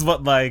 This is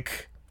what,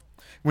 like,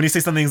 when you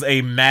say something's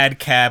a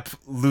madcap,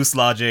 loose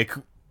logic,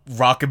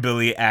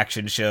 rockabilly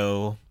action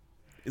show,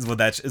 is what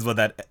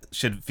that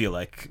should feel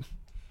like.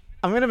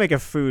 I'm gonna make a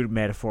food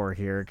metaphor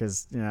here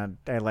because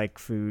I like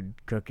food,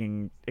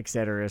 cooking,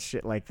 etc.,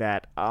 shit like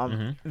that.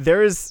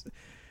 There's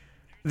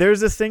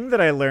a thing that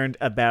I learned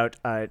about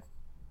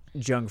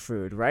junk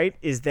food, right?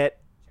 Is that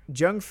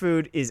junk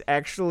food is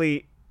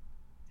actually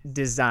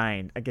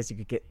designed, I guess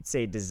you could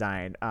say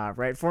designed,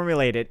 right?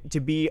 Formulated to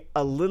be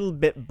a little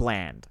bit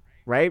bland,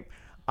 right?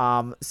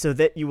 So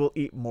that you will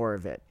eat more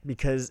of it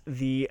because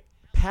the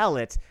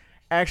palate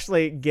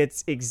actually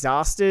gets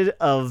exhausted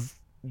of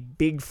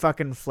big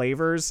fucking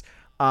flavors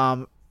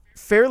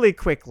fairly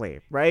quickly,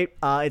 right?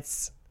 I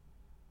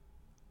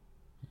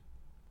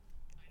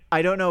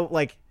don't know,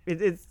 like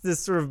it's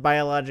this sort of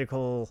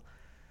biological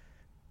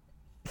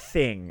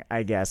thing,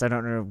 I guess. I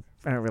don't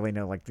really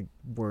know like the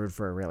word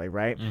for it really,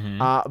 right?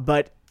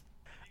 But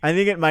I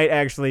think it might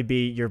actually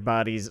be your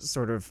body's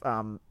sort of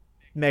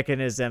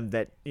mechanism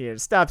that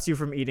stops you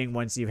from eating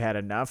once you've had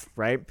enough,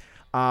 right?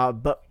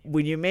 But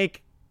when you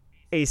make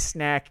a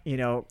snack,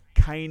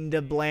 kind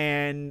of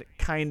bland,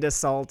 kind of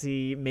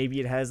salty, maybe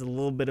it has a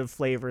little bit of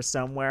flavor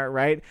somewhere,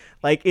 right?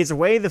 Like, it's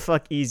way the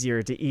fuck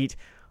easier to eat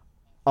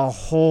a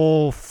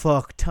whole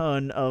fuck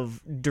ton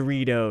of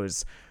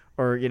Doritos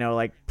or,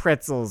 like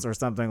pretzels or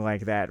something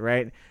like that,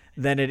 right?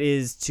 Than it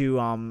is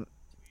to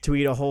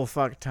eat a whole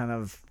fuck ton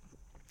of,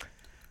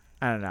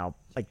 I don't know,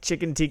 like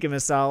chicken tikka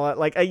masala.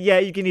 Like, yeah,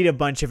 you can eat a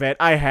bunch of it.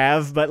 I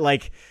have, but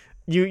like,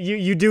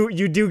 you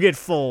do get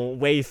full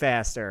way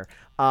faster.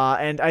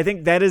 And I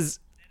think that is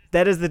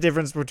the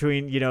difference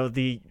between,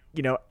 the,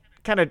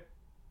 kind of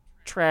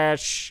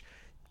trash,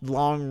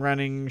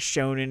 long-running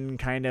shonen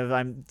kind of,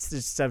 I'm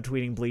just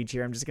subtweeting Bleach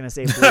here. I'm just going to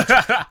say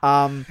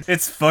Bleach.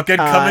 It's fucking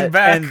coming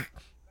back.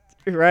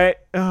 Right?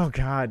 Oh,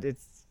 God.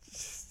 It's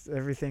just,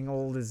 everything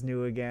old is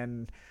new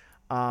again.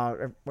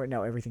 No,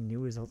 everything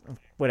new is old.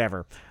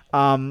 Whatever.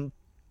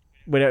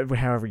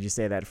 However you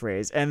say that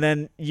phrase. And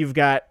then you've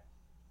got,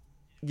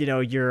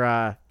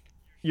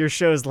 your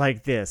shows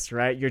like this,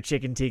 right? Your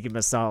chicken tikka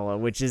masala,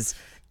 which is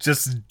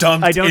just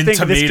dunked in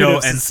tomato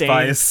and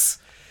spice.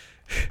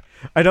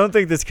 I don't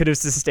think this could have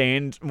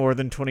sustained more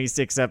than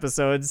 26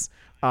 episodes,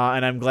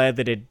 and I'm glad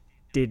that it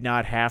did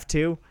not have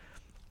to.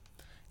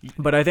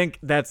 But I think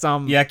that's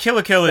Yeah, Kill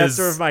la Kill that's is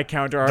sort of my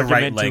counter the right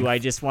argument length. to I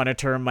just want to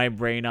turn my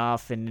brain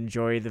off and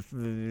enjoy just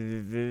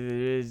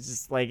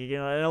like,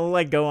 it'll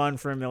like go on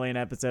for a million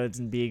episodes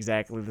and be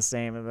exactly the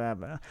same.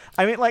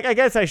 I mean, like, I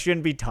guess I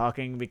shouldn't be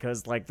talking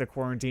because like the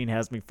quarantine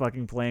has me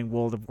fucking playing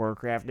World of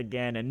Warcraft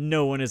again, and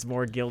no one is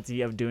more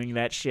guilty of doing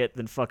that shit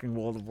than fucking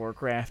World of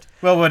Warcraft.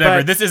 Well, whatever.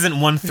 But- This isn't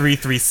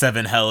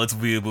 1337 hell. It's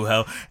Weeaboo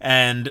hell,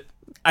 and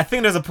I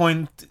think there's a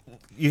point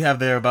you have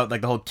there about like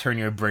the whole turn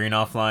your brain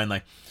off line.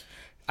 Like,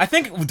 I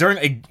think during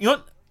a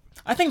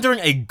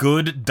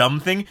good dumb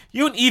thing,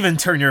 you don't even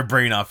turn your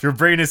brain off. Your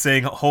brain is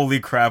saying, "Holy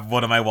crap,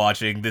 what am I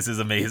watching? This is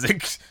amazing."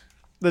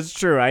 That's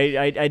true.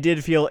 I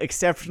did feel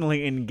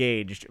exceptionally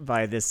engaged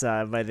by this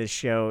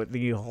show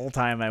the whole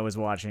time I was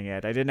watching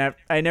it.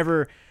 I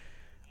never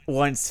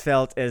once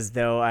felt as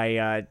though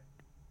I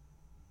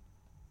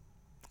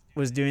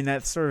was doing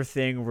that sort of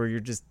thing where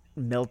you're just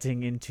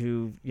melting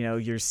into,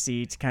 your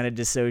seat, kind of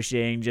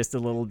dissociating just a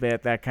little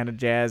bit, that kind of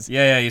jazz.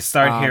 Yeah, you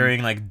start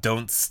hearing like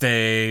 "Don't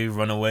Stay,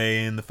 Run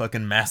Away" in the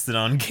fucking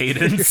Mastodon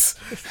cadence,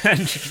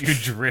 and you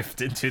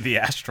drift into the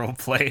astral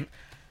plane.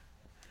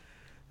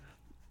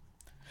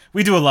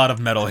 We do a lot of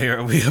metal here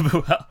at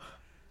Weeaboo Hell.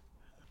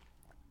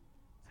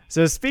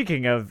 So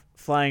speaking of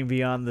flying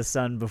beyond the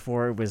sun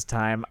before it was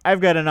time,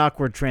 I've got an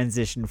awkward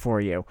transition for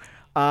you.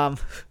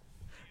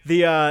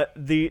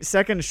 The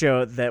second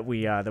show that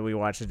we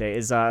watched today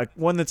is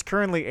one that's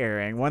currently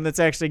airing, one that's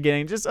actually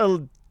getting just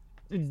a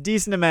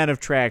decent amount of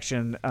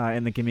traction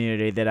in the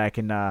community that I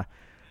can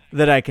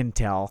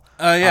tell.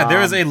 Yeah,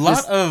 there is a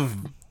lot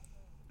of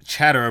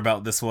chatter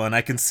about this one.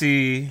 I can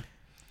see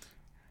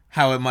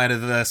how it might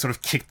have sort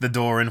of kicked the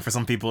door in for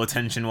some people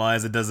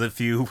attention-wise. It does a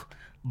few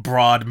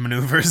broad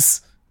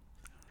maneuvers.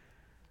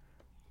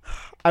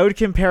 I would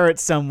compare it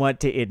somewhat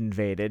to It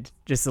Invaded,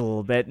 just a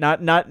little bit.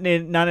 Not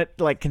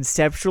like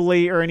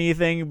conceptually or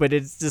anything, but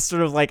it's just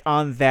sort of like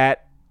on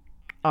that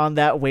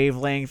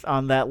wavelength,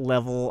 on that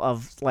level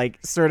of like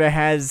sort of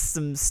has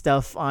some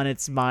stuff on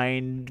its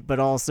mind, but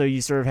also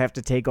you sort of have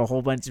to take a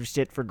whole bunch of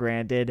shit for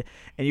granted,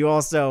 and you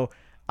also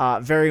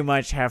very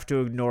much have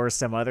to ignore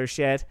some other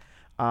shit.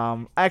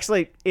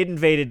 Actually, It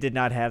Invaded did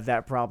not have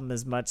that problem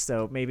as much,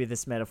 so maybe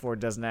this metaphor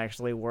doesn't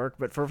actually work,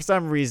 but for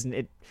some reason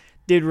it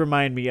did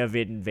remind me of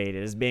It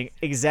Invaded as being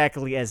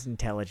exactly as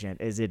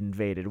intelligent as It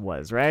Invaded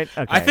was, right?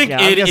 Okay, I think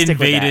yeah, It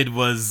Invaded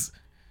was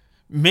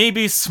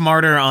maybe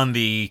smarter on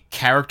the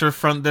character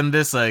front than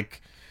this.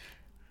 Like,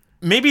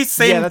 maybe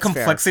same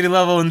complexity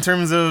level in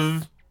terms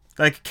of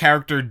like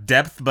character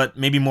depth, but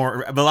maybe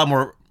a lot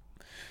more.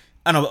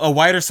 I don't know, a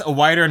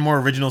wider and more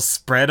original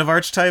spread of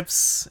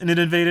archetypes in It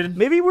Invaded.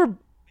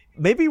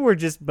 Maybe we're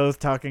just both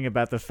talking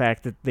about the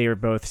fact that they are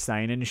both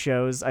sign-in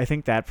shows. I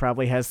think that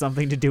probably has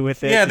something to do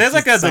with it. Yeah, there's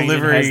like a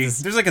delivery.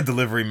 There's like a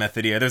delivery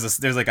method here.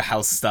 There's like a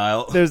house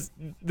style.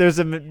 There's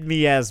a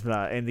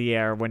miasma in the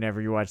air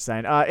whenever you watch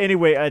sign.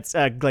 Anyway, it's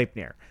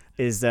Gleipnir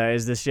is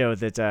the show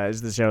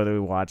that we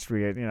watched.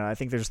 I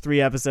think there's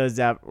 3 episodes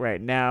out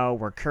right now.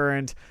 We're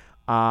current,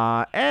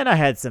 and I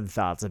had some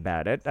thoughts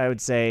about it. I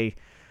would say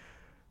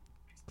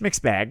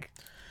mixed bag.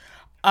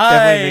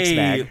 Definitely mixed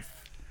bag.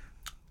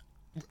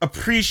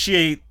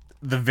 Appreciate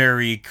the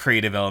very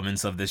creative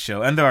elements of this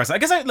show, and there are. I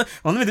guess let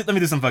me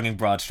do some fucking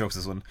broad strokes.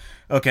 This one,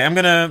 okay. I'm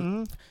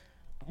gonna.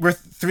 We're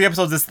 3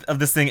 episodes of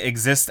this thing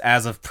exist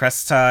as of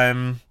press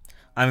time.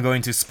 I'm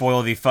going to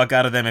spoil the fuck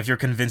out of them. If you're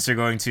convinced you're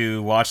going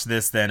to watch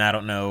this, then I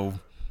don't know.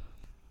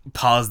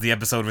 Pause the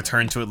episode,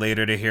 return to it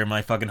later to hear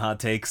my fucking hot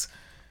takes.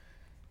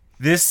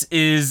 This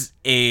is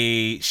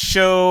a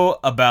show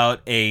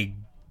about a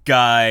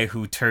guy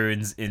who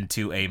turns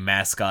into a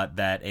mascot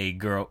that a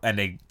girl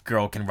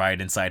can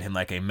ride inside him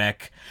like a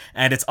mech,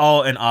 and it's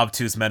all an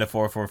obtuse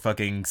metaphor for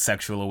fucking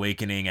sexual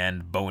awakening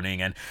and boning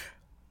and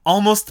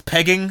almost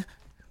pegging.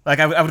 Like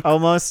I would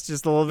almost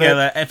just a little bit.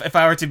 Yeah, if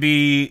I were to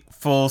be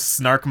full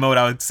snark mode,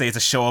 I would say it's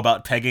a show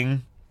about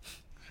pegging.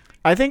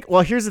 I think.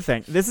 Well, here's the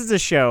thing. This is a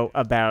show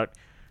about,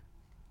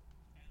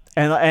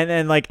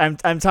 and like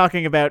I'm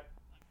talking about.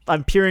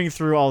 I'm peering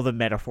through all the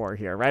metaphor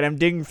here, right? I'm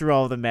digging through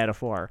all the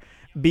metaphor.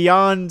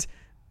 Beyond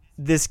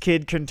this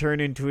kid can turn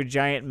into a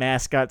giant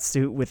mascot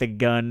suit with a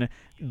gun,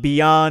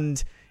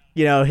 beyond,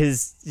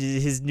 his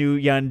new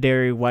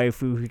yandere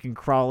waifu who can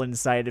crawl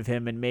inside of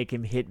him and make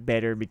him hit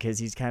better because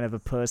he's kind of a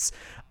puss.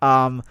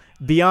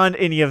 Beyond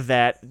any of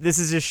that, this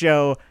is a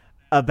show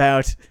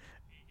about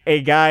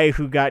a guy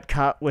who got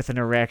caught with an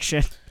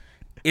erection.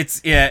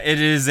 It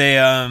is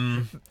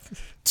a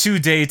to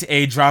date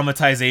a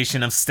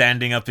dramatization of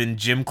standing up in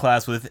gym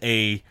class with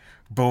a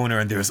boner,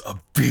 and there's a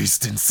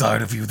beast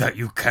inside of you that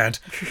you can't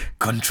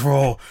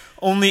control.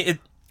 Only it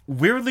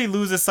weirdly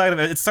loses sight of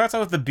it. It starts out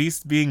with the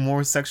beast being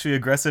more sexually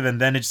aggressive, and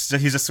then he's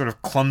just sort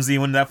of clumsy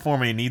in that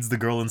form, and he needs the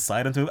girl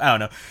inside him. I don't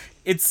know.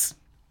 It's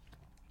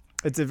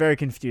a very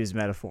confused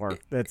metaphor.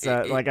 That's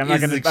I'm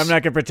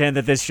not gonna pretend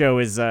that this show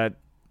is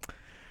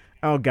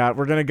Oh god,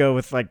 we're gonna go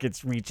with like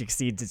its reach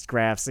exceeds its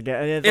graphs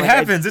again. It like,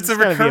 happens. It's a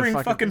gotta be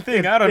recurring fucking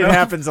thing. I don't know. It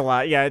happens a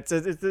lot. Yeah, it's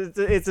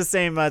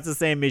the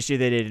same issue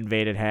that It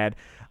Invaded had.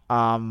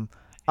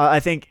 I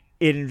think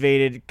It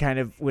Invaded kind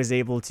of was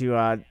able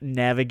to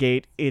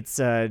navigate its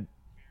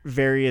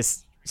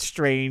various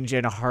strange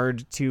and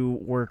hard to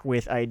work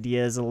with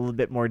ideas a little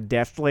bit more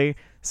deftly.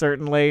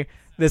 Certainly,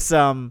 this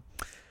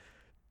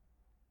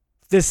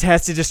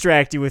has to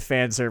distract you with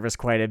fan service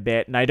quite a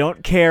bit, and I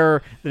don't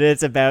care that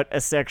it's about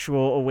a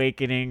sexual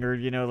awakening or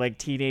like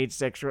teenage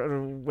sexual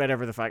or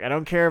whatever the fuck. I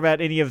don't care about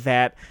any of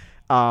that,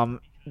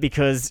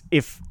 because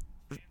if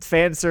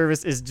fan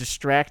service is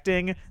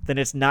distracting, then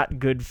it's not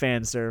good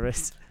fan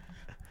service.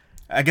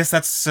 I guess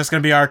that's just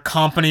gonna be our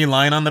company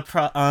line on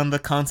the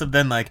concept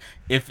then. Like,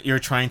 if you're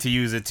trying to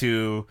use it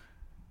to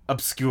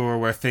obscure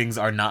where things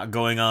are not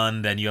going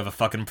on, then you have a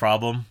fucking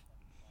problem.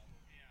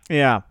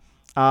 Yeah.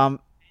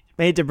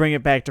 I hate to bring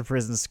it back to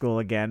Prison School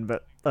again,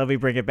 but let me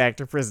bring it back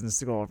to Prison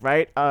School,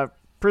 right?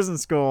 Prison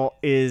School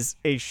is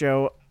a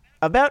show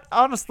about,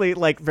 honestly,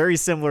 like, very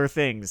similar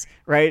things,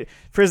 right?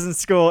 Prison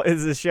School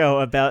is a show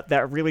about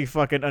that really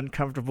fucking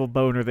uncomfortable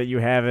boner that you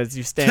have as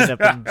you stand up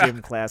in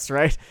gym class,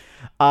 right?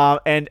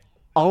 And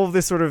all of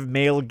this sort of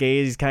male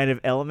gaze kind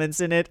of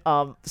elements in it,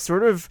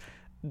 sort of...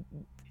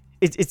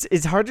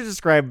 It's hard to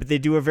describe, but they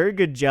do a very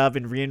good job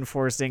in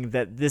reinforcing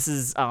that this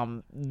is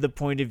the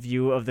point of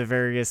view of the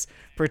various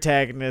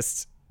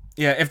protagonists.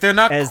 Yeah, if they're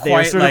not as quite they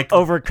are sort like of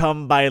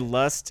overcome by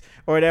lust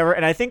or whatever.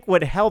 And I think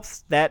what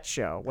helped that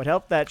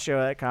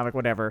comic,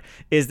 whatever,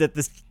 is that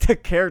the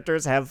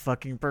characters have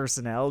fucking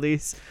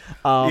personalities.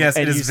 Yes,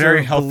 and it is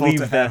very helpful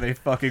to have a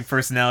fucking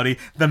personality.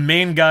 The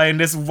main guy in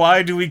this,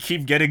 why do we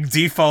keep getting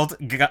default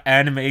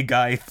anime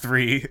guy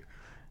 3?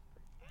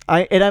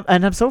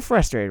 I'm so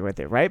frustrated with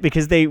it, right?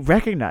 Because they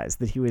recognize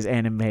that he was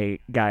anime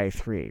guy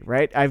 3,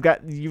 right?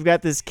 You've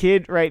got this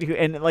kid, right?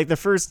 And like the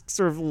first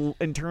sort of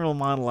internal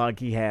monologue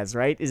he has,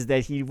 right, is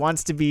that he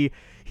wants to be,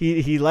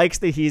 he likes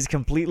that he's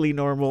completely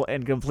normal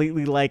and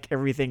completely like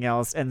everything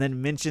else, and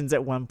then mentions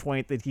at one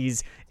point that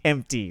he's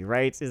empty,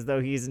 right? As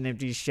though he's an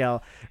empty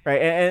shell,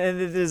 right?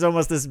 And there's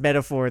almost this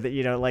metaphor that,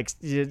 like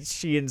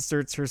she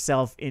inserts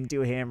herself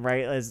into him,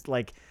 right?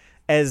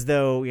 As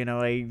though,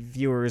 a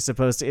viewer is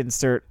supposed to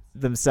insert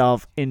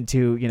themselves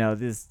into,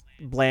 this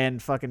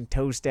bland fucking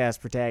toast-ass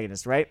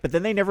protagonist, right? But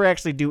then they never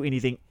actually do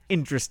anything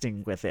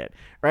interesting with it,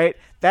 right?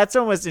 That's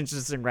almost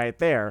interesting right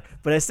there,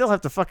 but I still have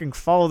to fucking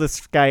follow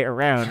this guy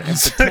around and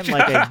pretend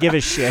like I give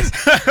a shit.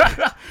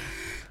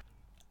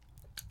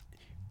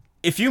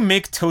 If you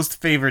make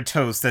toast-flavored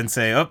toast and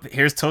say, oh,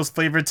 here's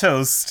toast-flavored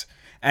toast,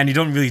 and you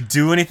don't really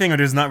do anything or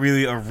there's not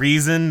really a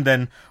reason,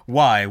 then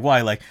why?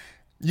 Why? Like...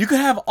 You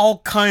could have all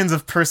kinds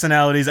of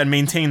personalities and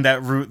maintain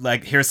that route,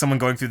 like, here's someone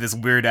going through this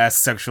weird-ass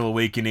sexual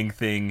awakening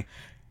thing.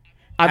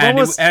 I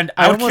would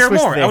care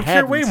more. I would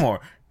care way more.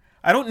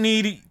 I don't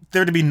need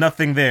there to be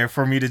nothing there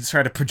for me to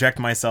try to project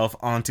myself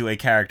onto a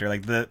character.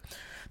 Like, the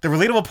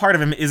relatable part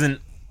of him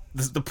isn't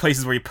the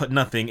places where you put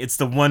nothing. It's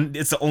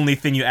the only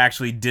thing you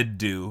actually did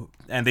do.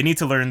 And they need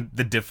to learn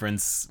the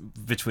difference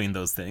between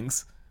those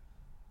things.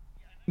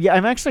 Yeah,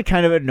 I'm actually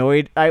kind of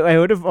annoyed. I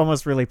would have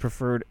almost really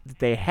preferred that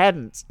they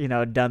hadn't,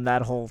 done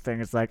that whole thing.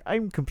 It's like,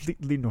 I'm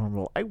completely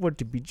normal. I want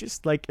to be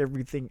just like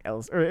everything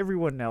else or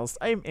everyone else.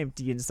 I'm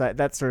empty inside,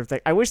 that sort of thing.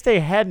 I wish they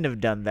hadn't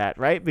have done that,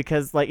 right?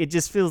 Because like it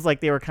just feels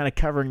like they were kind of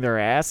covering their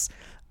ass,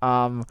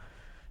 and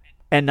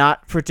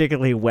not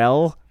particularly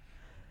well.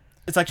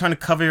 It's like trying to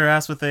cover your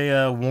ass with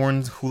a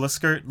worn hula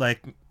skirt.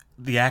 Like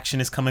the action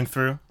is coming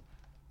through.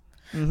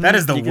 Mm-hmm. That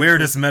is the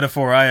weirdest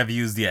metaphor I have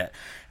used yet.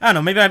 I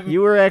don't know,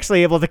 You were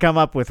actually able to come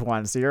up with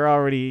one, so you're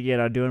already,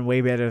 doing way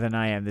better than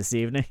I am this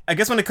evening. I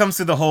guess when it comes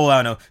to the whole,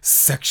 I don't know,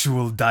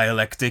 sexual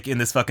dialectic in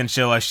this fucking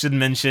show, I should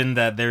mention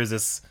that there's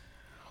this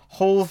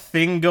whole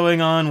thing going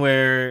on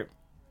where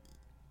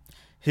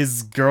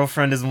his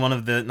girlfriend is one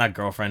of the, not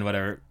girlfriend,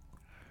 whatever,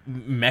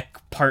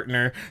 mech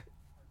partner.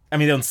 I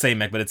mean, they don't say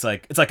mech, but it's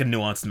like a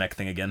nuanced mech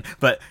thing again.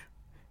 But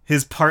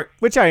his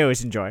which I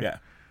always enjoy. Yeah.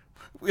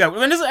 Yeah,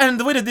 and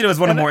the way they did it was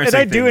one of the more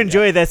interesting things. And I do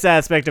enjoy this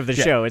aspect of the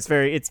show. It's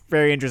very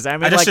interesting. I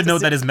mean, I just should note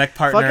that his mech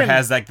partner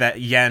has like that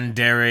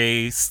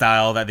yandere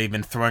style that they've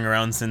been throwing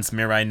around since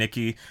Mirai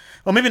Nikki.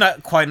 Well, maybe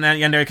not quite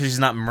yandere because she's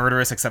not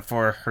murderous except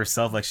for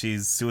herself, like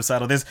she's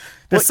suicidal. There's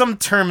some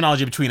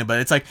terminology between it, but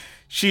it's like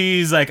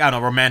she's like, I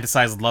don't know,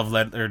 romanticized love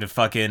letter to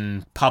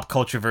fucking pop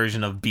culture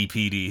version of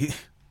BPD.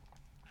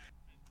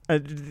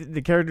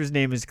 The character's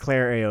name is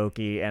Claire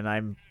Aoki, and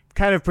I'm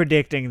kind of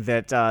predicting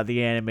that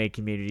the anime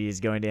community is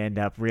going to end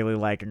up really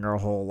liking her a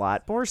whole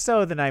lot, more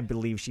so than I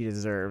believe she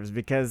deserves,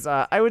 because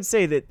I would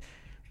say that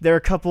there are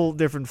a couple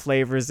different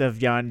flavors of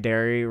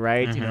yandere,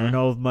 right? Mm-hmm. In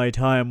all of my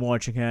time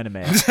watching anime.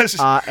 And,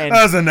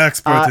 as an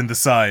expert in the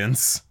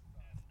science.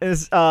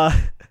 The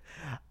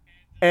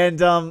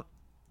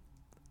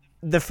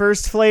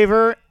first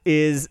flavor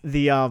is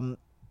the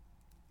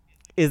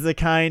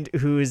kind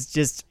who is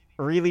just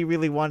really,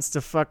 really wants to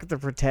fuck the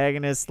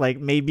protagonist, like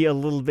maybe a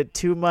little bit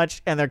too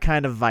much, and they're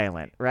kind of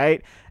violent,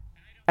 right?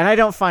 And I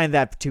don't find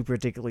that too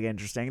particularly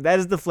interesting. That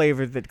is the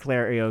flavor that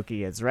Claire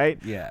Aoki is, right?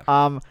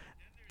 Yeah.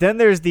 Then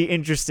there's the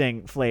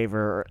interesting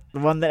flavor, the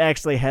one that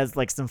actually has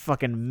like some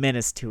fucking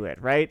menace to it,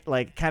 right?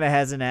 Like kind of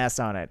has an ass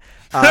on it.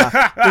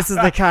 This is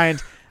the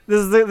kind.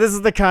 This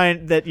is the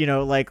kind that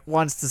like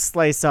wants to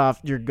slice off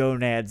your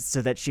gonads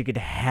so that she could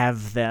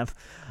have them.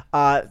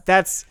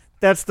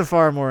 That's the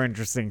far more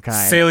interesting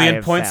kind.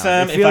 Salient point,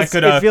 Sam.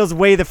 It feels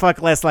way the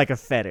fuck less like a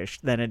fetish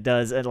than it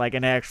does like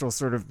an actual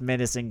sort of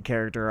menacing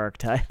character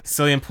archetype.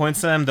 Salient point,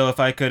 Sam. Though, if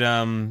I could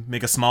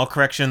make a small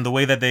correction, the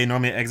way that they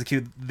normally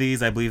execute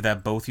these, I believe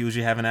that both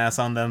usually have an ass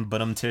on them.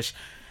 But tish.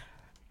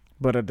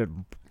 But I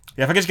didn't.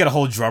 Yeah, if I could just get a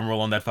whole drum roll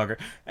on that fucker.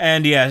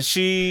 And yeah,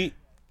 she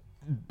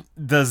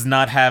does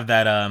not have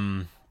that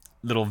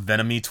little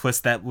venomy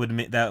twist that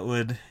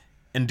would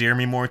endear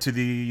me more to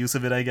the use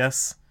of it, I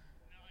guess.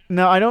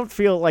 No, I don't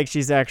feel like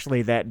she's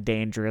actually that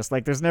dangerous.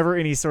 Like, there's never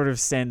any sort of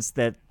sense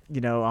that,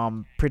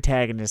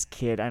 protagonist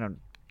kid, I don't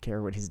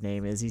care what his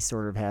name is, he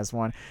sort of has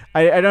one.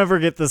 I never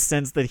get the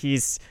sense that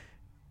he's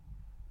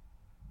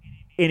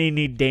in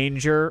any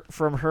danger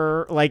from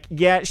her. Like,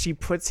 yeah, she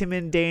puts him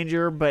in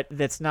danger, but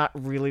that's not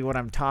really what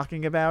I'm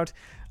talking about.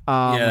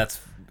 Yeah,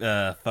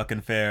 that's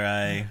fucking fair.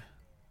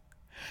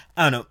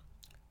 I don't know.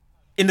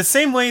 In the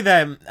same way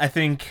that I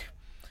think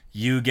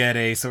you get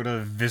a sort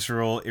of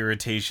visceral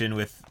irritation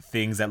with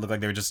things that look like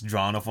they're just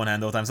drawn off one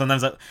hand the whole time.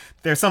 Sometimes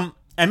there's some,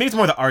 and maybe it's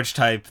more the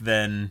archetype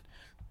than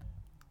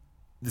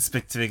the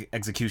specific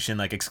execution,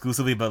 like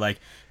exclusively, but like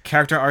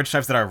character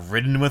archetypes that are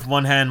written with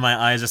one hand, my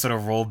eyes just sort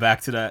of roll back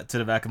to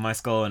the back of my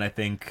skull, and I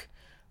think,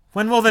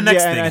 when will the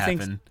next thing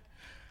happen?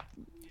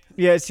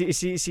 Yeah,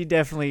 she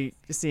definitely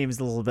seems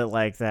a little bit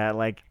like that.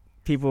 Like,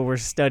 people were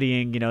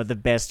studying, the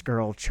best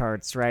girl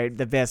charts, right?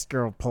 The best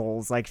girl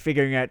polls, like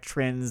figuring out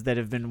trends that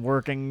have been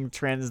working,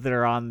 trends that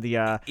are on the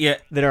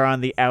that are on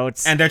the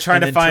outs, and they're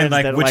trying to find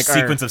like which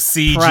sequence of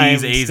C,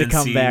 G's, A's, and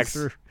C's back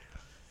through.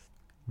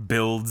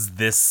 Builds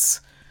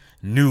this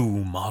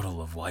new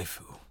model of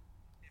waifu.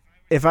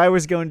 If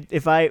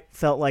I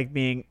felt like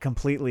being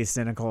completely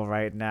cynical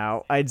right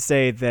now, I'd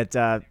say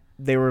that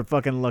they were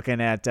fucking looking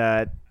at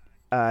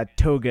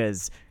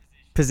Toga's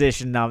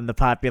position on the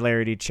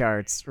popularity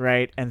charts,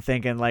 right? And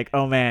thinking like,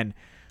 oh man,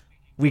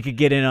 we could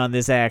get in on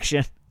this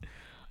action.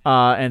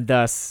 And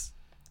thus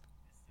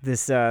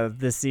this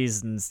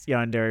season's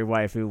yandere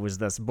waifu was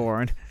thus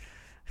born.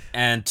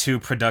 And two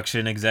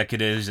production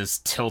executives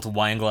just tilt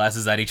wine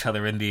glasses at each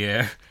other in the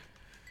air.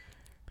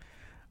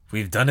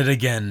 We've done it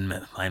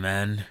again, my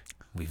man.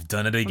 We've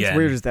done it again. What's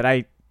weird is that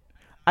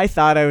I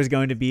thought I was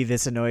going to be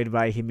this annoyed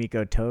by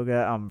Himiko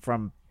Toga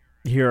from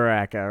Hero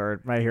Aka or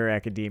My Hero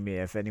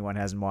Academia, if anyone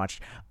hasn't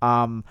watched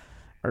or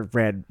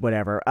read,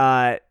 whatever.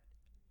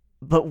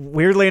 But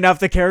weirdly enough,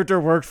 the character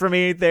worked for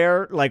me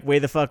there, like way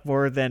the fuck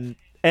more than.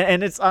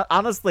 And it's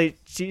honestly,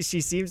 she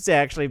seems to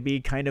actually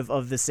be kind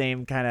of the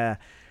same kind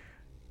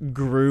of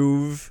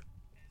groove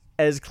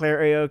as Claire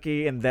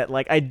Aoki, and that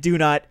like I do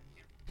not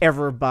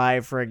ever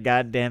buy for a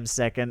goddamn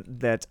second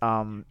that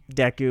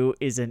Deku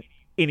is in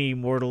any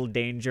mortal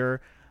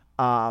danger.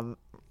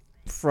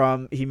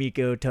 From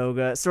Himiko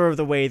Toga, sort of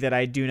the way that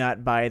I do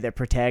not buy that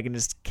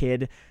protagonist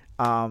kid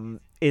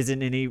is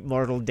in any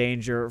mortal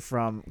danger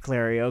from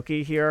Claire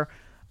Aoki here,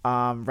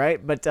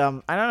 right? But I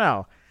don't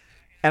know,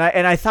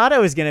 and I thought I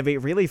was gonna be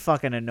really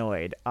fucking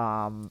annoyed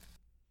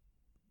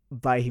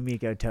by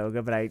Himiko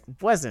Toga, but I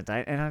wasn't.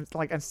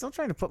 I'm still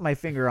trying to put my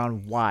finger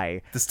on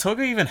why. Does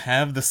Toga even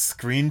have the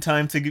screen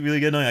time to really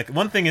get annoying? Like,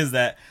 one thing is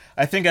that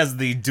I think as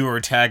the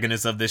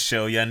duotagonist of this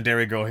show,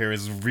 Yandere Girl here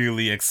is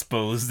really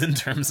exposed in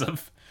terms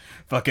of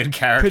fucking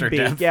character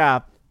depth.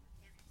 Yeah.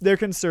 They're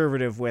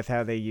conservative with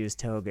how they use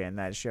Toga in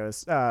that show,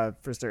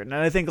 for certain.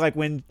 And I think like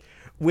when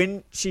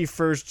she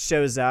first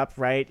shows up,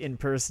 right,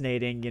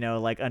 impersonating,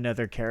 like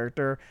another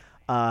character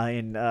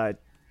in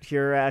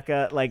Hero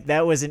Aka, like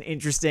that was an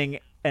interesting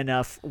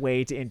enough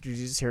way to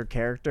introduce her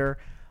character.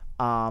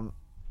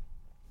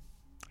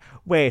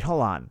 Wait,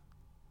 hold on.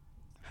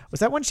 Was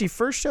that when she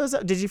first shows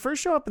up? Did she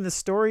first show up in the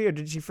story, or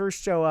did she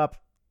first show up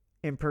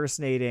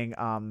impersonating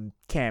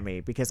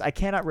Cammy? Because I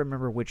cannot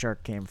remember which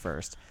arc came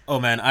first. Oh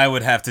man, I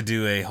would have to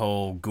do a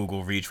whole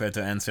Google retread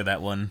to answer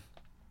that one.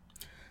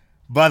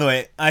 By the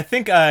way, I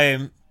think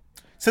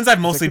since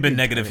I've mostly been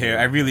negative here,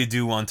 I really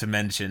do want to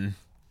mention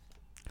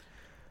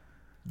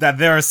that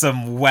there are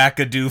some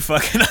wackadoo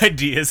fucking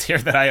ideas here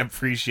that I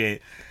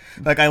appreciate.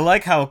 Like, I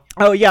like how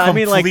I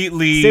mean, like,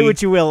 say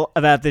what you will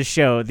about this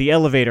show, the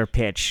elevator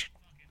pitch,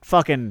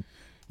 fucking.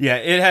 Yeah,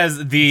 it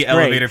has the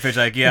elevator pitch,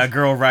 like, yeah, a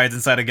girl rides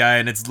inside a guy,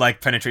 and it's like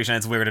penetration, and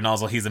it's weird, and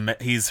also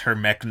he's her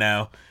mech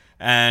now.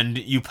 And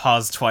you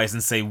pause twice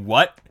and say,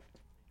 what?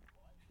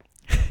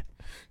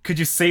 Could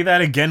you say that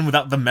again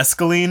without the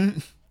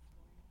mescaline?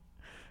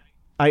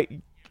 I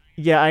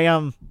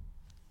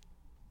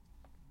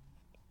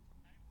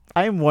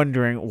am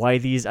wondering why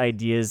these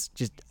ideas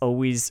just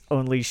always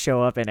only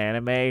show up in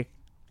anime.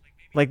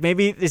 Like,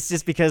 maybe it's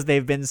just because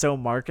they've been so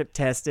market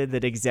tested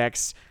that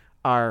execs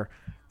are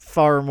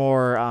far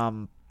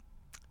more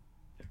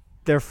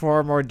they're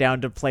far more down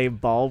to play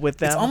ball with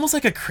them. It's almost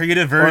like a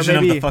creative version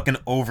of maybe- the fucking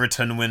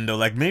Overton window.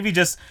 Like, maybe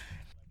just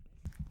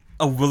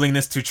a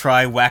willingness to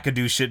try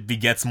wackadoo shit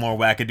begets more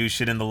wackadoo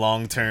shit in the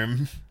long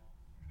term.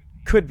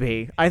 Could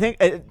be. I think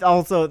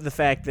also the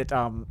fact that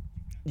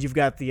you've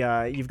got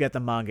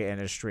the manga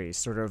industry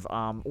sort of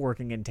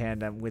working in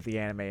tandem with the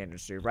anime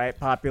industry, right?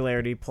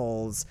 Popularity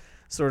polls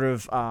sort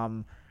of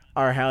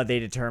are how they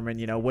determine,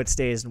 what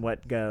stays and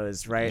what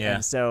goes, right? Yeah.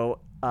 And so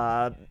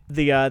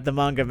the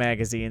manga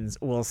magazines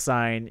will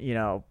sign,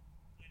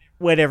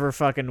 whatever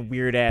fucking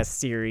weird ass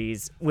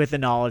series with the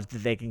knowledge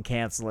that they can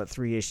cancel it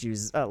 3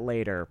 issues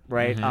later,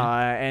 right?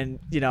 And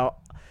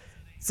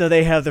so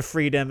they have the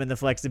freedom and the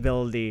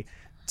flexibility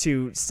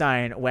to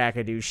sign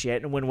wackadoo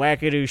shit, and when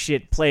wackadoo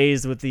shit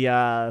plays with the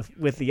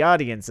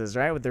audiences,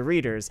 right, with the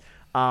readers,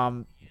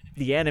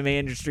 the anime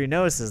industry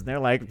notices, and they're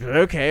like,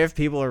 okay, if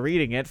people are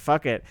reading it,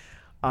 fuck it.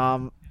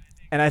 And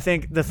I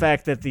think the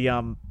fact that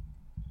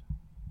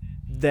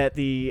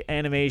the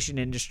animation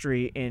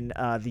industry in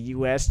the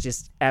US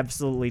just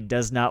absolutely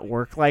does not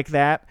work like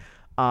that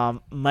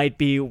might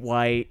be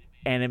why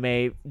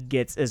anime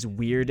gets as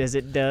weird as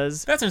it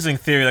does. That's an interesting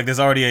theory. Like,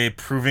 there's already a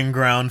proving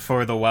ground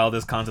for the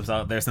wildest concepts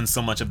out there, since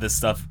so much of this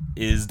stuff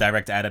is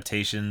direct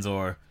adaptations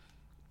or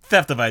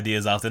theft of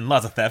ideas often.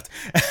 Lots of theft.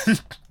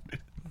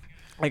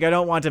 Like, I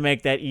don't want to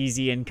make that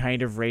easy and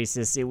kind of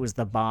racist. It was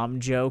the bomb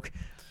joke.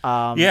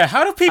 Yeah,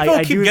 how do people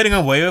I keep do- getting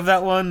away with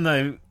that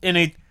one? In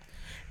a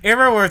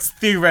era where it's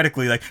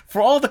theoretically, like,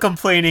 for all the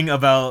complaining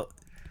about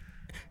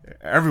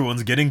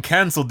everyone's getting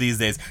canceled these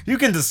days, you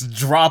can just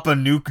drop a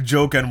nuke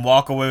joke and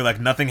walk away like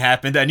nothing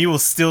happened, and you will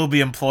still be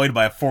employed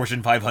by a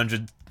Fortune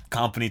 500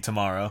 company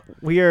tomorrow.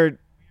 We are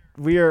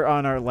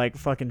on our like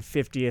fucking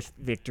 50th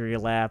victory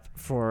lap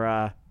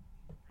for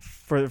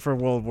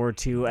World War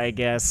II, I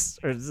guess,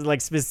 or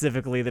like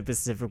specifically the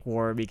Pacific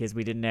War, because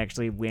we didn't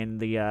actually win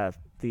the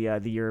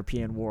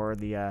European War.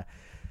 The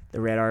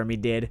Red Army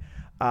did,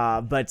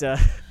 but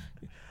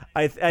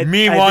I Wants think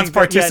that-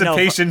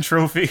 participation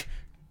trophy.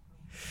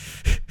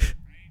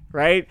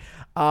 right?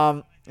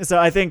 So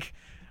I think,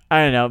 I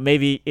don't know,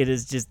 maybe it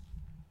is just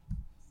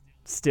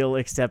still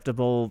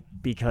acceptable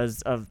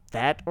because of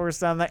that or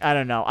something. I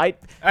don't know. I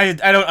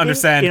don't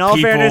understand. In all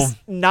people. fairness,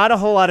 not a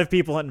whole lot of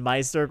people in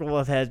my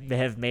circle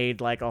have made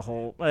the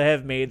whole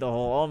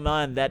oh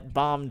man, that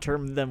bomb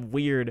turned them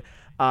weird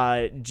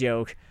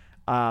joke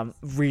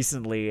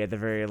recently at the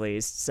very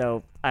least.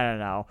 So I don't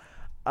know.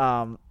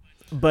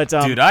 But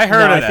dude, I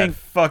heard no, it at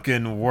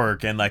fucking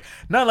work, and like,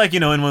 not like,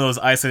 in one of those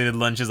isolated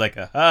lunches, like,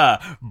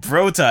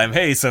 bro time.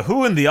 Hey, so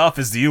who in the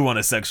office do you want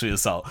to sexually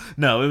assault?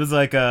 No, it was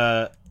like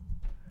at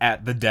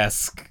the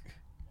desk,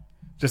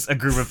 just a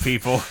group of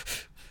people.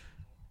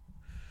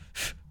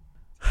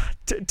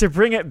 To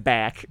bring it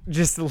back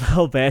just a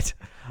little bit,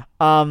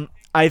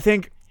 I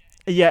think,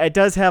 yeah, it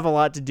does have a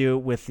lot to do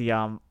with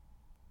the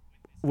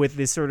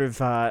this sort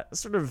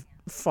of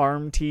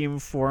farm team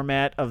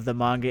format of the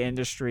manga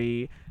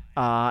industry.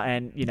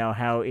 And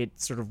how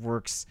it sort of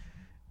works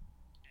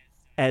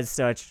as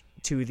such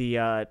to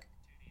the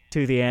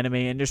anime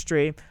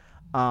industry.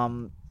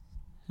 So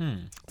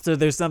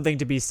there's something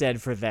to be said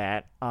for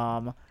that.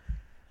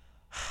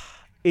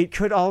 It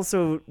could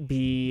also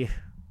be,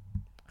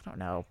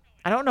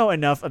 I don't know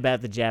enough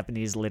about the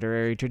Japanese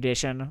literary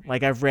tradition.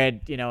 Like, I've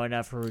read,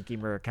 enough Haruki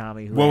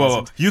Murakami.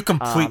 Whoa. You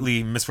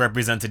completely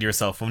misrepresented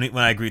yourself when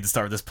I agreed to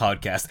start this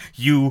podcast.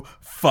 You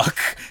fuck.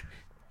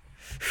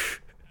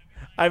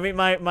 I mean,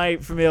 my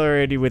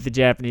familiarity with the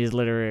Japanese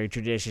literary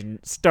tradition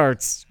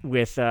starts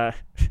with the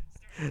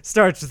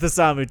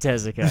Osamu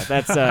Tezuka.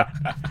 That's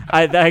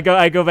I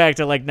go back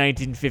to like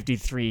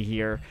 1953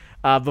 here.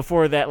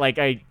 Before that, like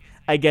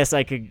I guess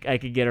I could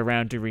get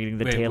around to reading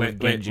the Tale of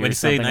Genji or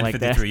something like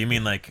that. When you say 1953, you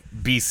mean like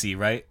BC,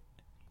 right?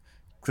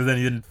 Because then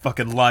you didn't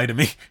fucking lie to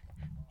me.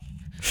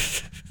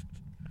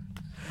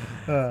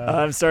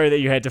 I'm sorry that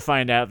you had to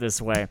find out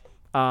this way.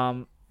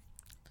 But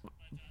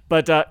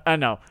I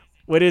know.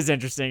 What is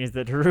interesting is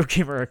that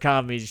Haruki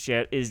Murakami's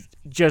shit is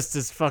just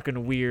as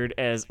fucking weird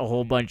as a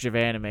whole bunch of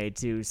anime,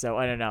 too. So,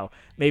 I don't know.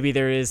 Maybe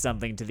there is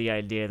something to the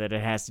idea that it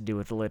has to do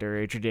with the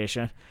literary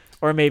tradition.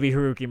 Or maybe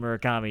Haruki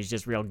Murakami's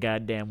just real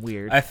goddamn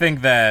weird. I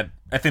think the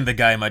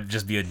guy might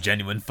just be a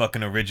genuine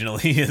fucking original.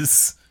 He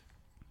is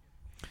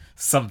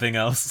something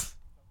else.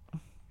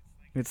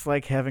 It's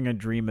like having a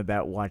dream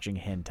about watching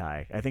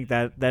hentai. I think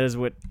that is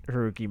what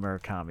Haruki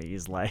Murakami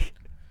is like.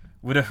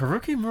 Would a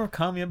Haruki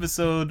Murakami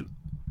episode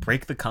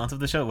break the concept of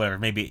the show? Whatever,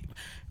 maybe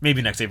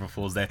next April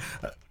Fool's Day.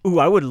 Ooh,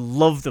 I would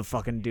love to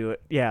fucking do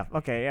it. Yeah,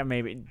 okay, yeah,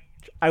 maybe.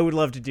 I would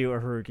love to do a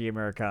Haruki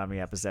Murakami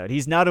episode.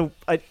 He's not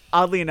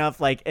oddly enough,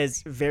 like,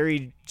 as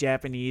very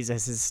Japanese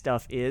as his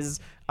stuff is,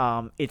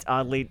 it's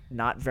oddly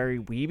not very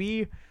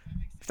weeby,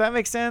 if that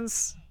makes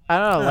sense. I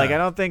don't know, like, I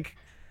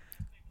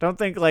don't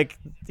think like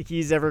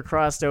he's ever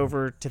crossed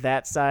over to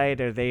that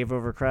side, or they've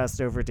ever crossed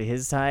over to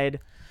his side.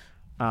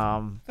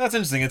 That's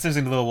interesting. It's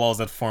interesting, the little walls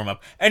that form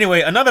up.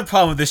 Anyway, another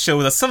problem with this show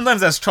is that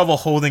sometimes it has trouble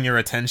holding your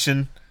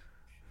attention.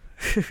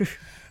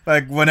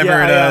 Like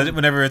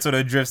whenever it sort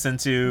of drifts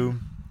into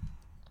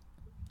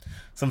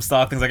some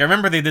stock things. Like I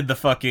remember they did the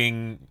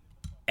fucking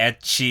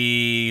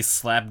etchy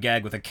slap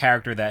gag with a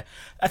character that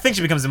I think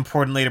she becomes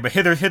important later, but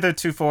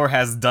hitherto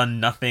has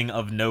done nothing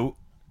of note.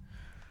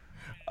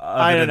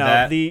 I don't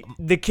know.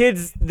 The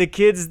kids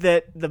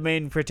that the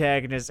main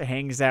protagonist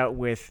hangs out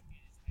with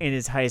in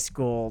his high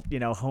school,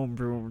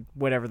 homeroom,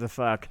 whatever the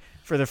fuck,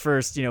 for the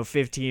first,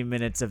 15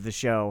 minutes of the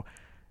show.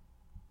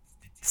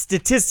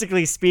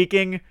 Statistically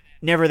speaking,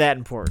 never that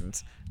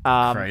important.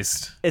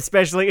 Christ.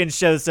 Especially in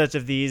shows such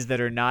as these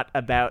that are not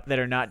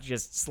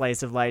just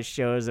slice of life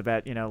shows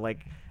about,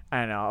 like,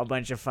 I don't know, a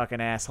bunch of fucking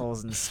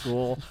assholes in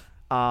school.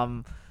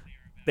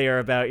 They are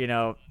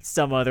about,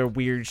 some other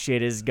weird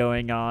shit is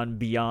going on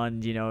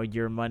beyond,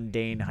 your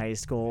mundane high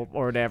school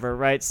or whatever,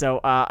 right? So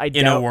I doubt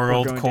in a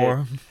world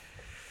core.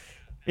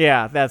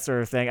 Yeah, that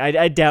sort of thing.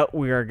 I doubt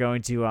we are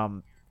going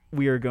to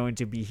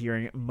be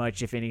hearing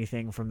much, if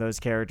anything, from those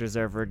characters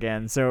ever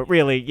again. So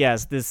really,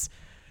 yes, this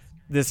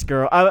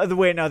girl.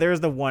 Wait, no,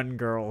 there's the one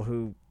girl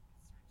who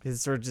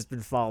has sort of just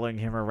been following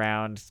him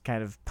around,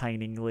 kind of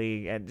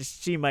piningly, and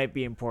she might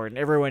be important.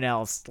 Everyone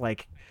else,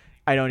 like,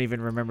 I don't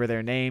even remember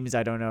their names.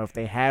 I don't know if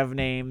they have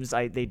names.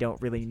 They don't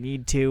really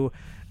need to.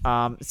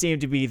 Seem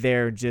to be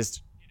there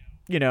just,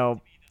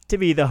 to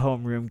be the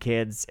homeroom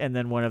kids, and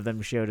then one of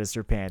them showed us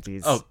her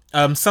panties. Oh,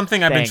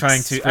 something I've been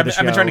trying to. I've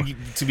been trying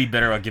to be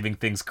better at giving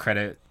things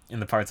credit in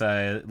the parts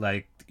I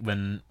like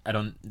when I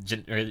don't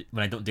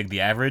dig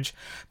the average.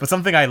 But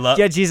something I love.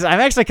 Yeah, Jesus, I'm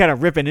actually kind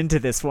of ripping into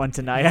this one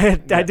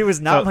tonight. That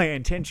was not my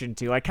intention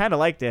to. I kind of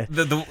liked it.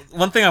 The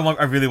one thing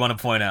I really want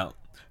to point out,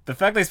 the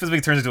fact that he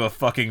specifically turns into a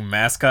fucking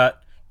mascot.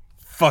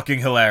 Fucking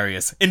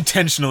hilarious.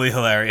 Intentionally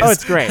hilarious. Oh,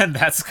 it's great. And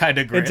that's kind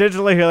of great.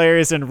 Intentionally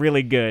hilarious and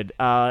really good.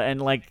 And,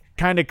 like,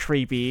 kind of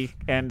creepy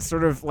and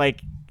sort of,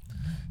 like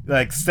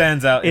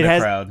stands out in the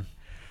crowd.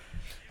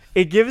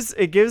 It gives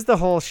the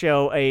whole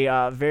show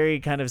a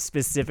very kind of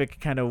specific,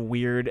 kind of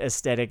weird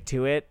aesthetic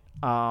to it.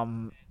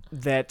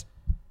 That,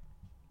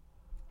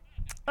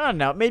 I don't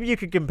know, maybe you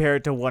could compare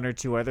it to one or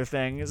two other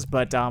things,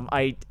 but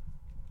I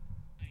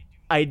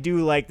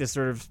do like the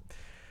sort of,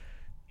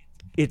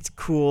 it's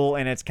cool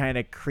and it's kind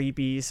of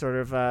creepy sort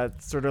of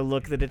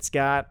look that it's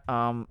got.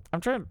 I'm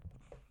trying.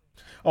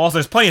 Also,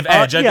 there's plenty of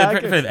edge.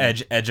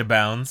 Edge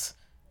abounds.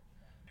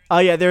 Oh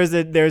yeah, there's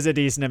a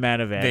decent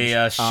amount of edge.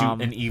 They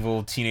shoot an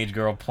evil teenage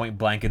girl point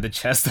blank in the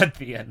chest at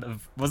the end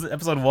of, was it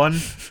episode 1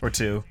 or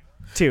 2?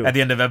 2. At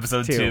the end of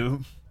episode 2.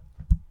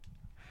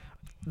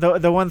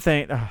 The one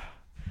thing.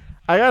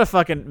 I gotta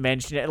fucking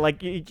mention it.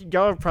 Like,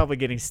 y'all are probably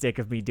getting sick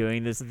of me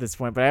doing this at this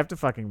point, but I have to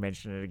fucking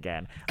mention it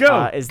again.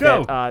 Go! Is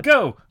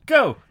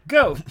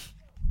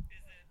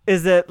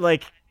that,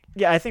 like,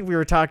 yeah, I think we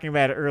were talking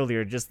about it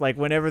earlier. Just, like,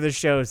 whenever the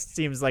show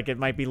seems like it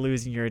might be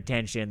losing your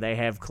attention, they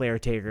have Claire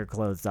take her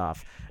clothes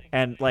off.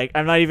 And, like,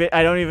 I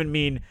don't even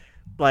mean,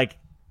 like,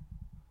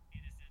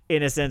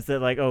 in a sense that,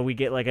 like, oh, we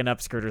get, like, an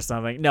upskirt or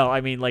something. No,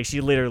 I mean, like,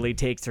 she literally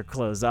takes her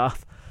clothes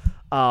off.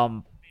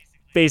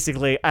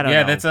 Basically, I don't know.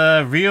 Yeah, that's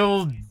a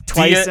real...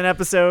 Twice an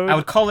episode. I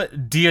would call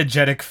it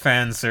diegetic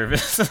fan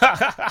service.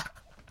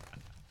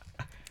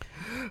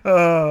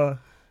 And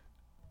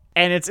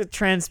it's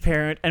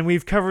transparent, and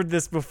we've covered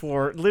this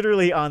before,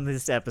 literally on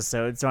this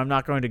episode, so I'm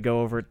not going to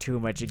go over it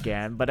too much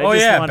again. But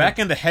back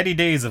in the heady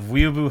days of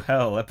Weeaboo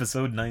Hell,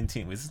 episode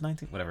 19. Was this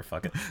 19? Whatever,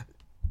 fuck it.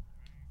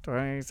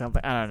 20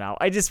 something. I don't know.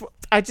 I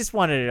just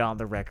wanted it on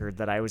the record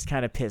that I was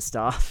kind of pissed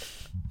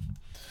off.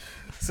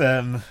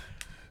 Sam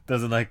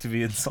doesn't like to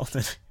be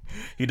insulted.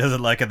 He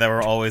doesn't like it that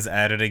we're always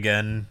at it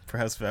again.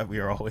 Perhaps that we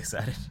are always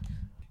at it.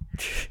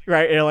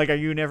 Right? Like, are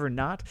you never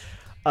not?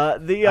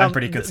 I'm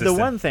pretty consistent.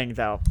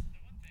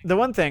 The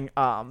one thing,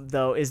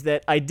 though, is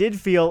that I did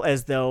feel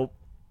as though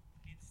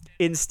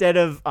instead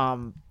of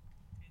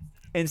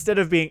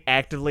being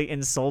actively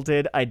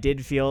insulted, I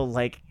did feel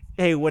like,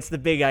 hey, what's the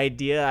big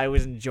idea? I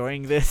was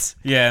enjoying this.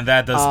 Yeah, and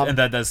that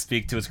does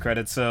speak to its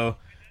credit. So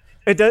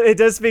it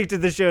does speak to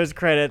the show's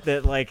credit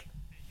that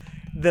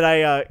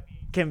I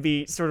can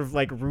be sort of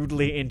like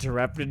rudely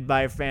interrupted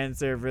by fan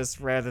service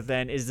rather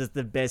than, is this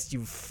the best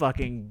you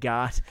fucking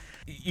got?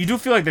 You do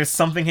feel like there's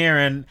something here,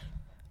 and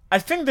I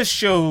think this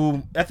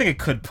show, I think it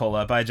could pull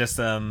up. I just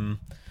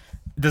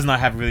does not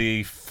have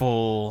really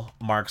full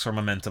marks or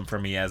momentum for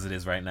me as it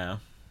is right now.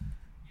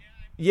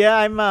 Yeah,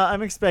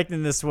 I'm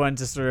expecting this one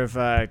to sort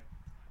of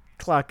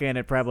clock in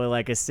at probably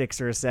like a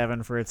 6 or a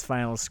 7 for its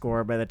final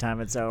score by the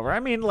time it's over. I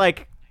mean,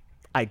 like,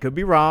 I could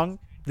be wrong.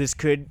 This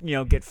could,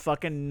 get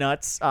fucking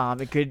nuts.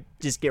 It could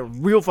just get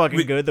real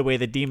fucking good the way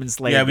the Demon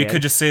Slayer did. We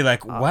could just say,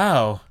 like,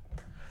 wow.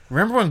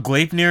 Remember when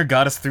Gleipnir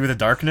got us through the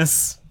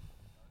darkness?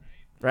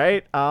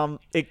 Right?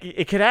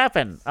 It could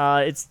happen.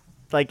 It's,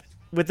 like,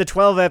 with the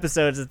 12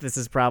 episodes that this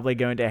is probably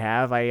going to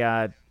have,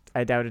 I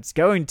doubt it's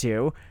going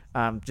to.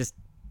 Just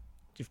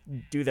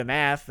do the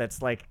math.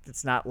 That's, like,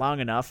 it's not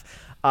long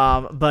enough.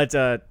 But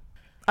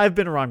I've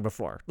been wrong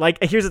before. Like,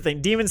 here's the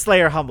thing. Demon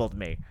Slayer humbled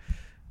me.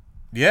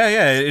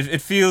 Yeah, it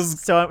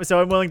feels... So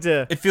I'm willing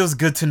to... It feels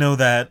good to know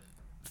that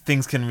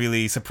things can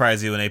really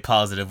surprise you in a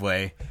positive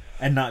way,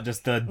 and not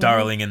just the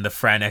darling in the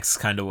Franex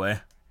kind of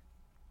way.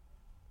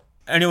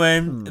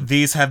 Anyway,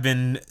 these have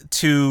been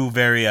two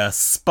very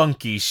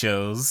spunky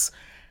shows,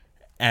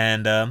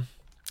 and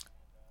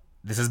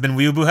this has been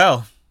Weeaboo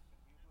Hell.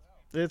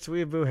 It's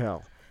Weeaboo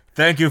Hell.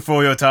 Thank you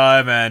for your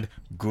time, and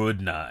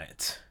good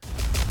night.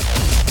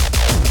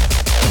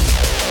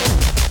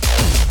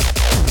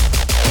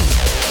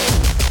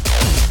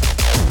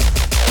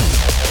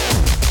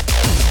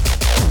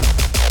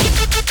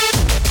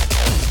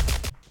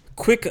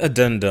 Quick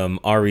addendum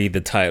re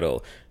the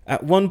title.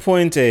 At one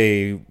point,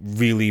 a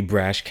really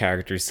brash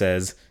character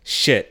says,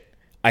 "Shit,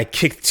 I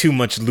kicked too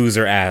much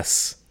loser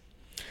ass."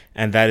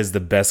 And that is the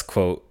best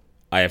quote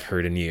I have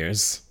heard in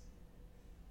years.